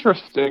 that's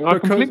interesting. I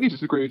completely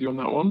disagree with you on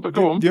that one, but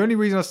go on. The only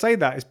reason I say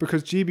that is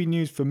because GB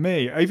News for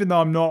me, even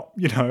though I'm not,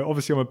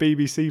 obviously I'm a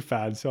BBC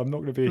fan, so I'm not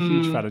going to be a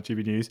huge fan of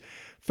GB News.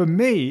 For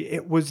me,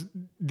 it was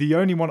the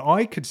only one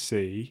I could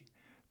see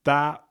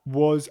that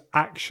was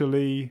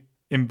actually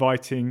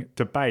inviting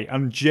debate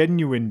and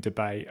genuine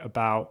debate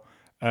about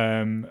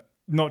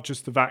not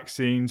just the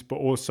vaccines, but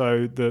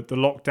also the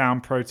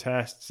lockdown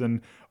protests and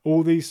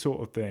all these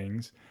sort of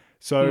things.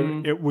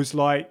 So it was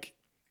like,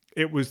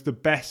 it was the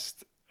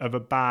best of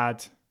a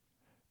bad.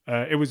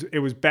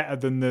 It was better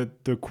than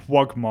the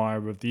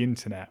quagmire of the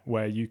internet,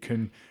 where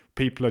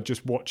people are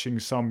just watching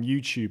some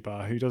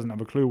YouTuber who doesn't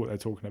have a clue what they're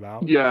talking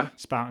about,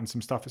 spouting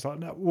some stuff. It's like,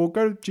 no, well,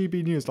 go to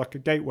GB News, like a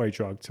gateway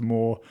drug to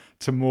more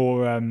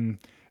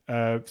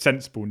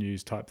sensible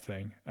news type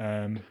thing.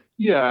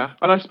 Yeah,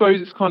 and I suppose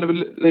it's kind of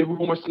they were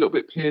almost a little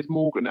bit Piers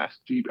Morgan-esque.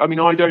 I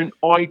mean,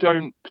 I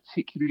don't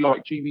particularly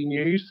like GB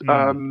News,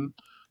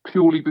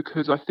 purely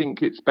because I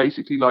think it's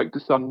basically like the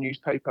Sun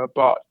newspaper,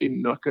 but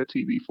in like a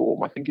TV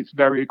form. I think it's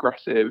very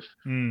aggressive.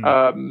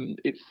 I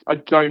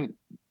don't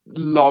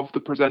love the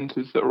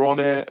presenters that are on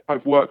it.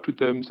 I've worked with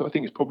them, so I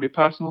think it's probably a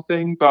personal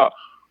thing. But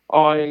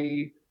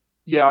I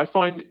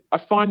find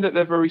that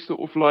they're very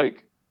sort of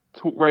like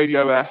talk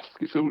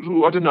radio-esque. It's I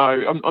don't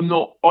know. I'm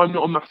not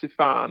a massive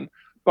fan.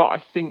 But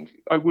I think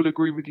I will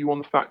agree with you on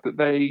the fact that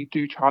they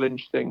do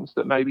challenge things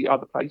that maybe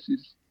other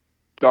places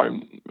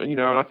don't.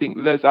 And I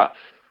think there's that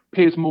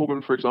Piers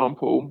Morgan, for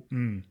example.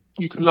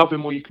 You can love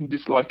him or you can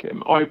dislike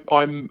him.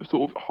 I'm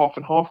sort of half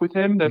and half with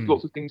him. There's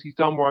lots of things he's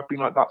done where I've been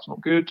like, that's not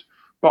good.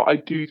 But I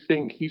do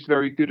think he's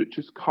very good at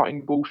just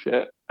cutting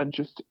bullshit and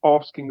just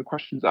asking the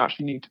questions that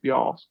actually need to be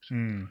asked.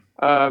 And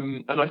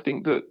I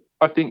think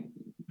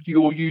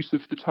your use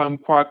of the term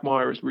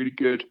quagmire is really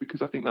good,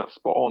 because I think that's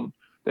spot on.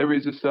 There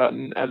is a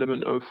certain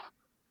element of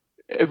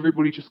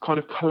everybody just kind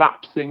of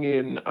collapsing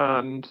in,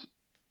 and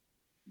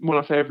when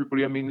I say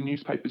everybody, I mean the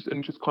newspapers,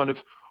 and just kind of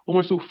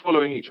almost all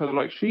following each other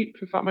like sheep,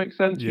 if that makes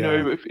sense. You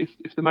Yeah. know,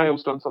 if the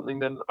male's done something,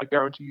 then I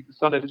guarantee you the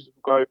Sun editors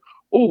will go,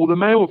 oh, well, the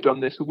male have done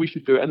this, so we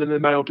should do it, and then the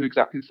male do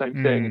exactly the same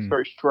thing. It's Mm,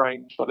 very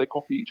strange, like they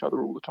copy each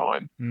other all the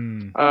time.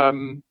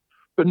 mm,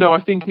 But no,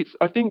 I think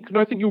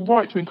you're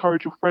right to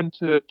encourage your friend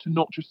to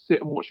not just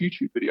sit and watch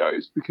YouTube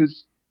videos,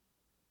 because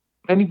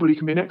anybody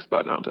can be an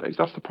expert nowadays.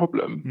 That's the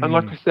problem. And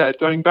like mm. I said,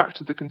 going back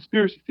to the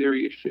conspiracy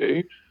theory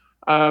issue,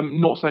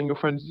 not saying your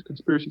friend is a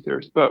conspiracy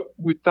theorist, but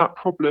with that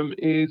problem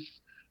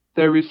is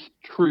there is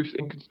truth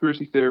in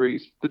conspiracy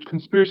theories. The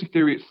conspiracy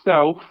theory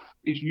itself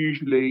is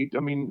usually,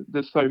 I mean,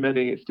 there's so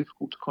many, it's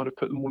difficult to kind of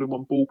put them all in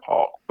one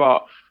ballpark,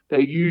 but they're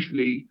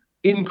usually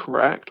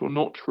incorrect or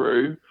not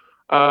true.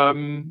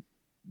 Um,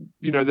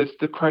 you know, there's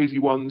the crazy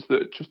ones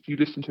that just you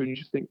listen to and you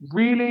just think,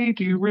 really?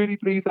 Do you really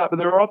believe that? But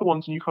there are other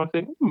ones and you kind of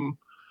think, hmm.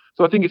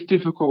 So I think it's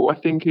difficult. I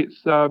think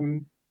it's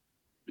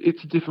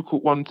a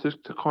difficult one to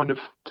kind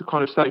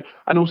of say.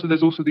 And also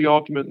there's also the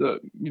argument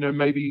that, you know,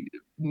 maybe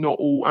not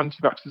all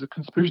anti-vaxxers are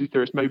conspiracy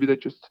theorists. Maybe they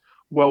just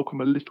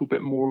welcome a little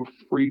bit more of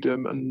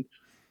freedom. And,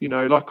 you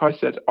know, like I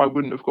said, I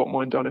wouldn't have got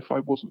mine done if I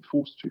wasn't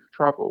forced to for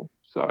travel.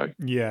 So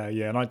Yeah,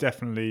 and I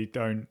definitely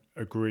don't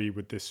agree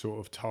with this sort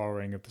of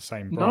tarring of the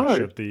same brush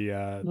no, of the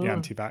no,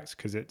 anti-vax,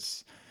 because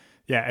it's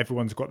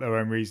everyone's got their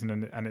own reason,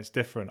 and it's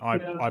different.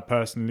 yeah, I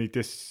personally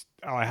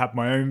I have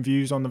my own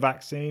views on the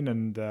vaccine,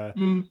 and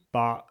mm,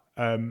 but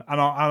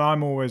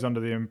I'm always under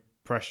the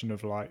impression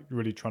of like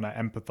really trying to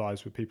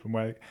empathize with people,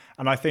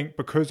 and I think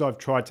because I've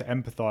tried to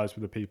empathize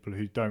with the people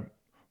who don't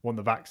want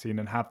the vaccine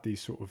and have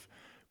these sort of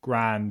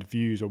grand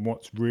views on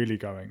what's really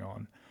going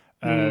on.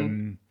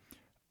 mm.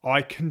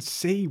 I can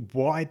see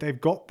why they've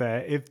got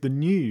there if the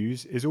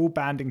news is all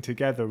banding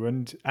together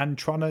and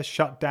trying to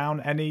shut down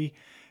any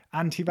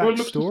Well, it anti-vax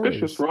looks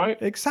suspicious, stories. right?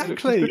 It looks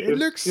Exactly. It suspicious.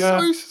 looks Yeah.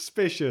 so It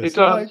suspicious.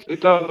 does. Like,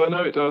 It does. I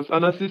know it does.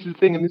 And this is the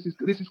thing, and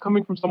this is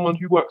coming from someone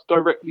who works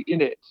directly in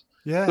it.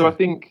 So I yeah.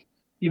 think,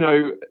 you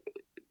know,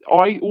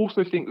 I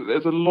also think that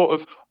there's a lot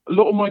of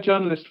my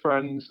journalist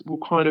friends will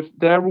kind of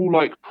they're all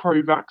like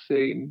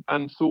pro-vaccine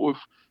and sort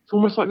of it's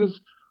almost like there's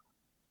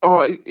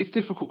it's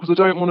difficult because I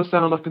don't want to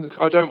sound like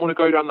I don't want to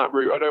go down that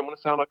route. I don't want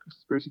to sound like a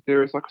conspiracy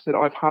theorist. Like I said,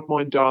 I've had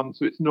mine done,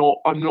 so it's not.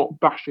 I'm not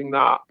bashing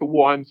that. But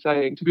what I'm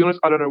saying, to be honest,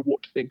 I don't know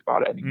what to think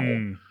about it anymore.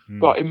 Mm, mm,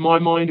 But in my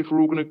mind, if we're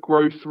all going to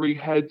grow three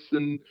heads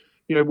and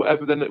you know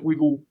whatever, then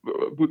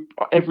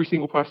every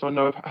single person I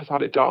know has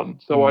had it done.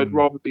 So I'd mm,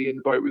 rather be in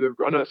the boat with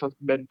everyone. I know that sounds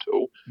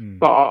mental, mm,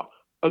 but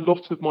a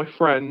lot of my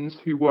friends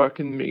who work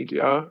in the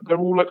media, they're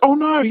all like, "Oh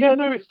no, yeah,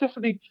 no, it's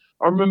definitely."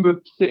 I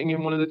remember sitting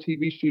in one of the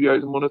TV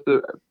studios and one of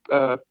the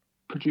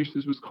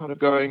producers was kind of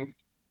going,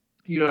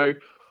 you know,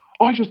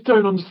 I just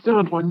don't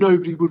understand why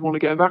nobody would want to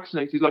get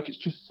vaccinated. Like it's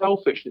just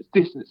selfish. It's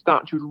this and it's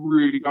that. She was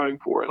really going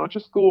for it, and I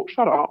just thought,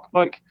 shut up.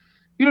 Like,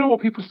 you don't know what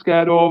people are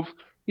scared of.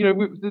 You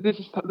know,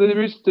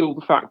 there is still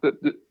the fact that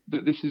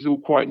this is all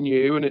quite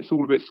new and it's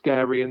all a bit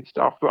scary and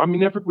stuff. But I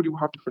mean, everybody will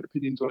have different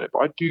opinions on it. But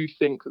I do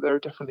think that there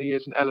definitely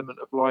is an element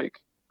of like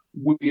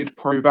weird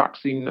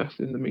pro-vaccineness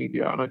in the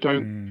media, and I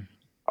don't. mm.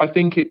 I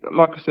think it,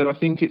 like I said, I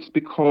think it's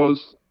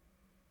because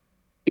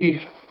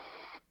if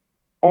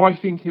I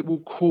think it will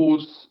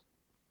cause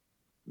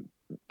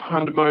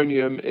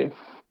pandemonium if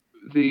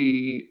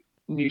the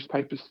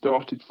newspapers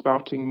started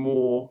spouting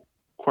more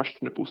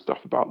questionable stuff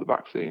about the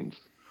vaccines.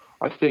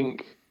 I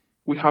think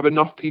we have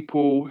enough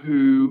people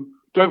who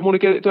don't want to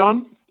get it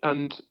done,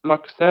 and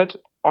like I said,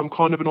 I'm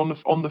kind of an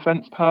on the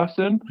fence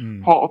person.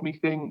 Mm. Part of me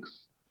thinks,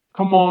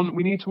 come on,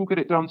 we need to all get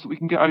it done so we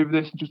can get over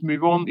this and just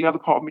move on. The other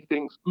part of me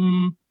thinks,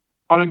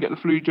 I don't get the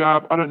flu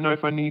jab. I don't know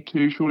if I need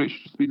to. Surely it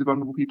should just be the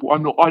vulnerable people.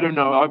 I'm not. I don't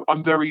know.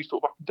 I'm very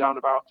sort of up and down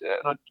about it,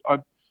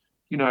 and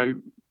you know,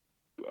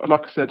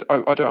 like I said,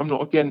 I'm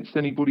not against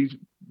anybody's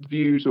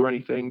views or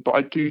anything, but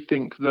I do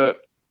think that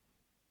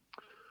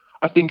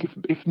I think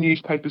if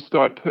newspapers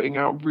start putting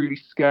out really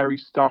scary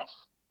stuff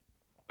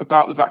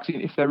about the vaccine,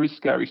 if there is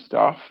scary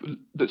stuff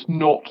that's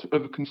not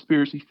of a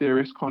conspiracy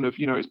theorist kind of,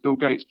 you know, it's Bill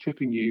Gates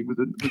chipping you with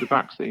a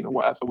vaccine or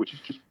whatever, which is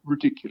just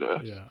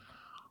ridiculous. Yeah.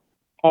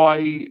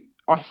 I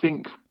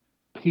think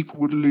people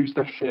would lose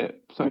their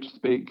shit, so to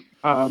speak.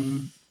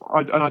 And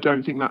I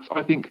don't think that's.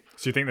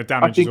 So you think the I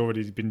damage has think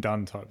already been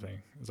done, type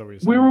thing? Is that what you're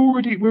we're saying?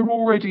 already we're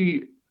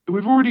already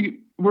we've already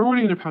we're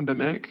already in a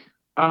pandemic.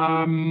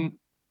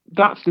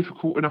 That's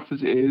difficult enough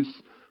as it is.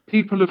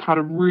 People have had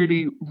a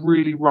really,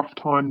 really rough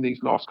time these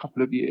last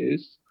couple of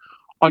years.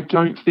 I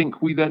don't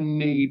think we then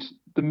need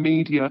the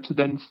media to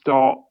then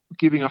start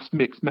giving us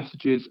mixed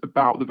messages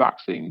about the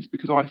vaccines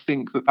because I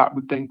think that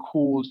would then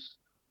cause.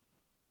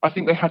 I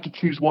think they had to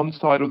choose one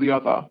side or the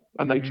other,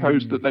 and they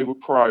chose Mm. that they were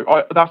pro.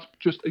 That's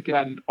just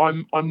again,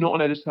 I'm not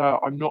an editor.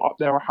 I'm not up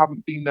there. I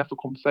haven't been there for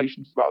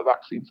conversations about the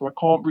vaccine, so I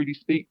can't really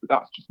speak. But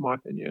that's just my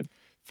opinion.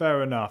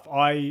 Fair enough.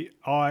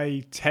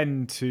 I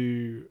tend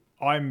to.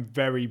 I'm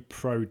very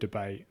pro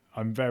debate.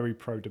 I'm very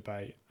pro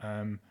debate.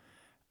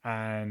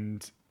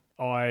 And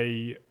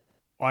I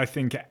I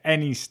think at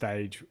any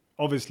stage,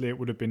 obviously, it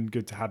would have been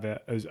good to have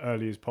it as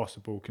early as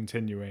possible,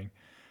 continuing.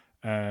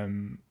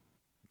 Um,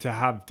 to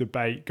have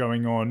debate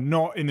going on,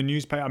 not in the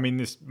newspaper. I mean,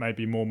 this may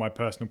be more my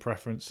personal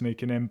preference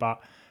sneaking in, but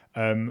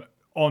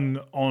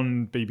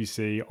on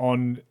BBC,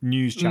 on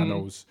news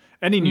channels,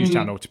 any news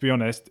channel, to be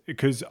honest,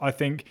 because I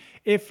think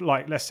if,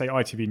 like, let's say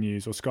ITV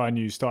News or Sky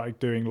News started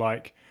doing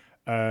like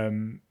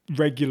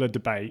regular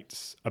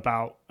debates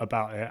about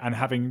it and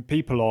having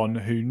people on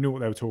who knew what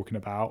they were talking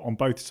about on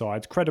both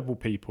sides, credible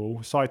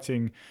people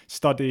citing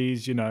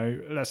studies,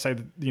 let's say,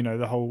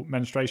 the whole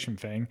menstruation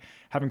thing,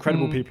 having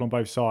credible people on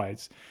both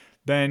sides,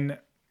 then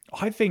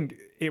I think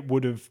it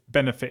would have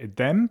benefited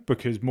them,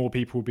 because more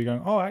people would be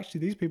going, oh, actually,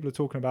 these people are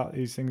talking about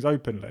these things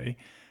openly.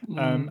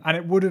 And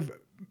it would have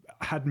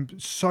had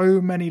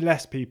so many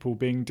less people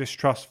being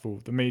distrustful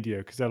of the media,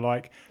 because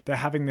they're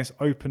having this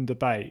open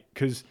debate.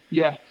 Because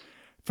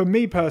for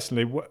me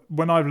personally,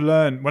 when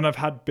I've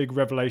had big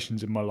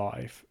revelations in my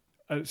life,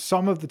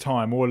 some of the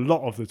time, or a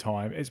lot of the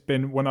time, it's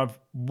been when I've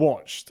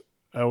watched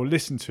or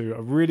listened to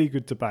a really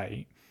good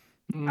debate,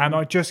 and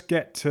I just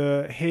get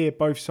to hear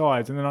both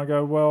sides, and then I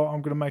go, well,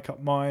 I'm going to make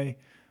up my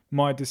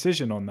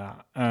decision on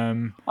that.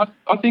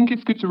 I think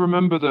it's good to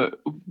remember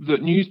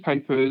that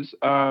newspapers,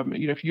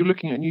 if you're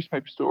looking at a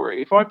newspaper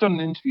story, if I've done an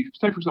interview,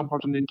 say for example,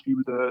 I've done an interview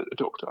with a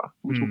doctor,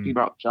 we're talking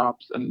about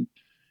jabs and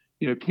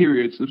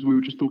periods, as we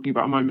were just talking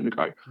about a moment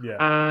ago,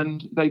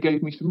 and they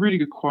gave me some really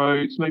good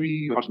quotes,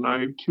 maybe, I don't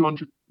know,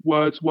 200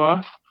 words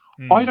worth.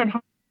 I don't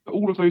have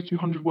all of those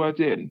 200 words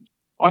in.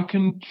 I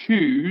can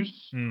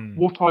choose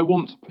what I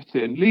want to put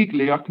in.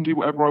 Legally, I can do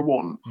whatever I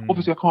want.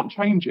 Obviously, I can't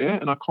change it,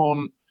 and I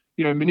can't,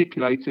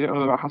 manipulate it,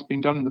 although that has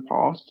been done in the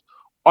past.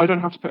 I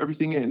don't have to put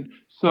everything in.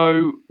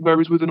 So,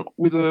 whereas with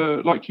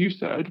a like you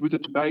said, with a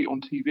debate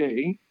on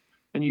TV,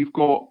 and you've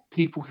got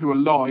people who are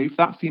live,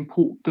 that's the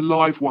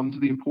live ones are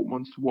the important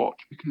ones to watch,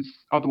 because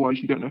otherwise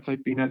you don't know if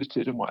they've been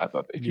edited and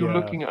whatever. But if you're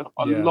looking at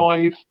a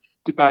live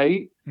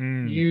debate,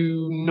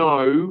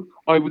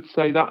 I would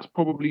say that's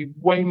probably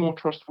way more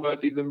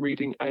trustworthy than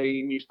reading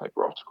a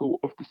newspaper article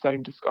of the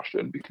same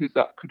discussion, because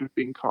that could have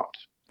been cut.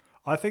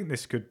 I think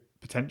this could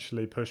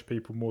potentially push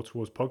people more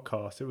towards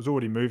podcasts. It was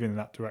already moving in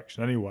that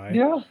direction anyway.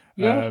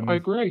 I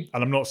agree.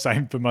 And I'm not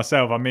saying for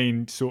myself, I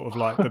mean sort of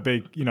like the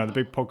big, the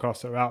big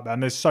podcasts that are out there,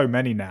 and there's so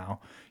many now.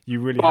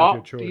 You really have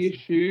your choice.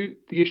 The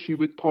issue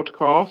with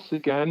podcasts,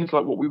 again, is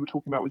like what we were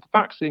talking about with the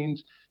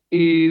vaccines,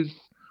 is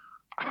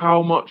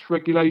how much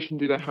regulation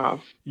do they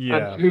have,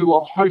 and who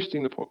are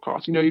hosting the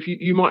podcast. If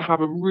you might have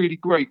a really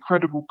great,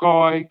 credible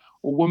guy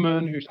or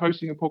woman who's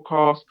hosting a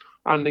podcast,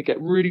 and they get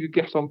really good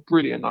guests on,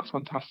 brilliant, that's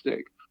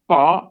fantastic.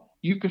 But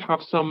you could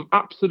have some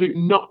absolute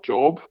nut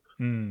job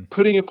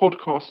putting a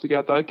podcast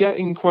together,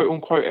 getting quote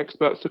unquote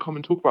experts to come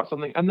and talk about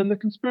something, and then the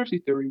conspiracy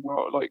theory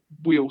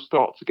wheel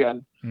starts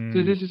again.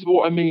 So this is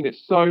what I mean.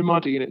 It's so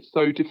muddy and it's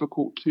so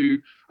difficult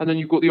and then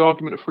you've got the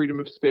argument of freedom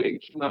of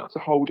speech, and that's a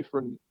whole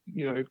different,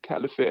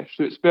 kettle of fish.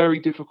 So it's very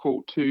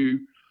difficult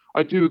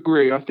I do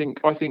agree. I think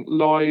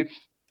live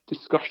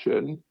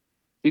discussion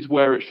is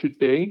where it should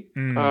be,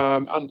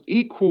 and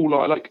equal,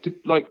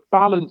 like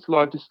balanced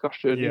live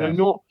discussion.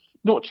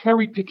 Not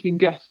cherry picking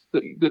guests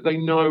that they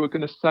know are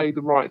going to say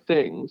the right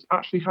things.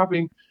 Actually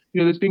having,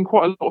 there's been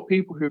quite a lot of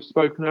people who have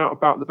spoken out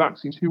about the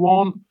vaccines who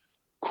aren't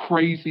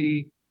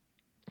crazy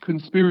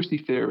conspiracy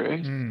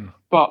theorists,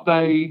 but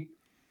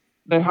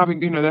they're having,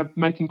 they're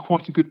making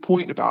quite a good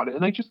point about it,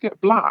 and they just get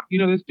black.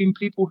 There's been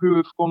people who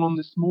have gone on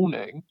this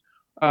morning.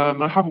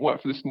 I haven't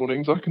worked for This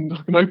Morning, so I can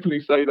openly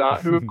say that,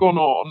 who have gone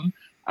on,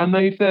 and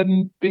they've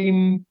then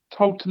been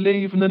told to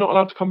leave, and they're not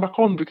allowed to come back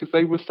on because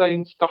they were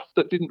saying stuff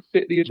that didn't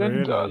fit the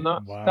agenda, and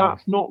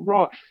that's not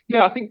right.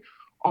 Yeah, I think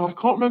I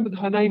can't remember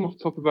her name off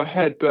the top of my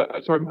head, but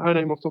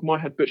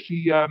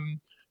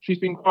she's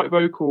been quite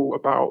vocal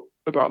about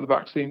the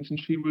vaccines, and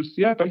she was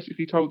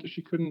basically told that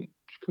she couldn't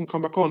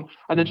come back on,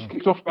 and then she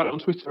kicked off about it on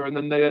Twitter, and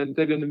then they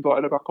then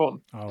invited her back on.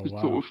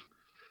 Sort of.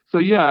 So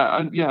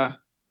yeah.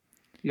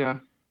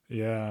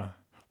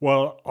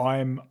 Well,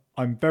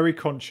 I'm very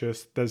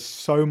conscious. There's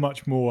so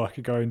much more I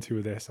could go into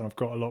with this, and I've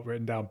got a lot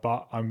written down,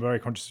 but I'm very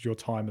conscious of your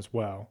time as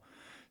well.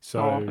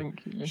 So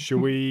thank you.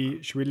 should we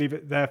leave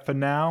it there for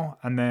now,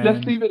 and then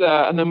let's leave it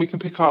there, and then we can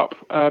pick up.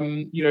 I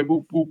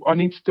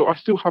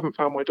still haven't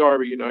found my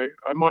diary.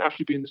 I might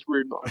actually be in this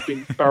room that I've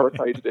been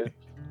barricaded in.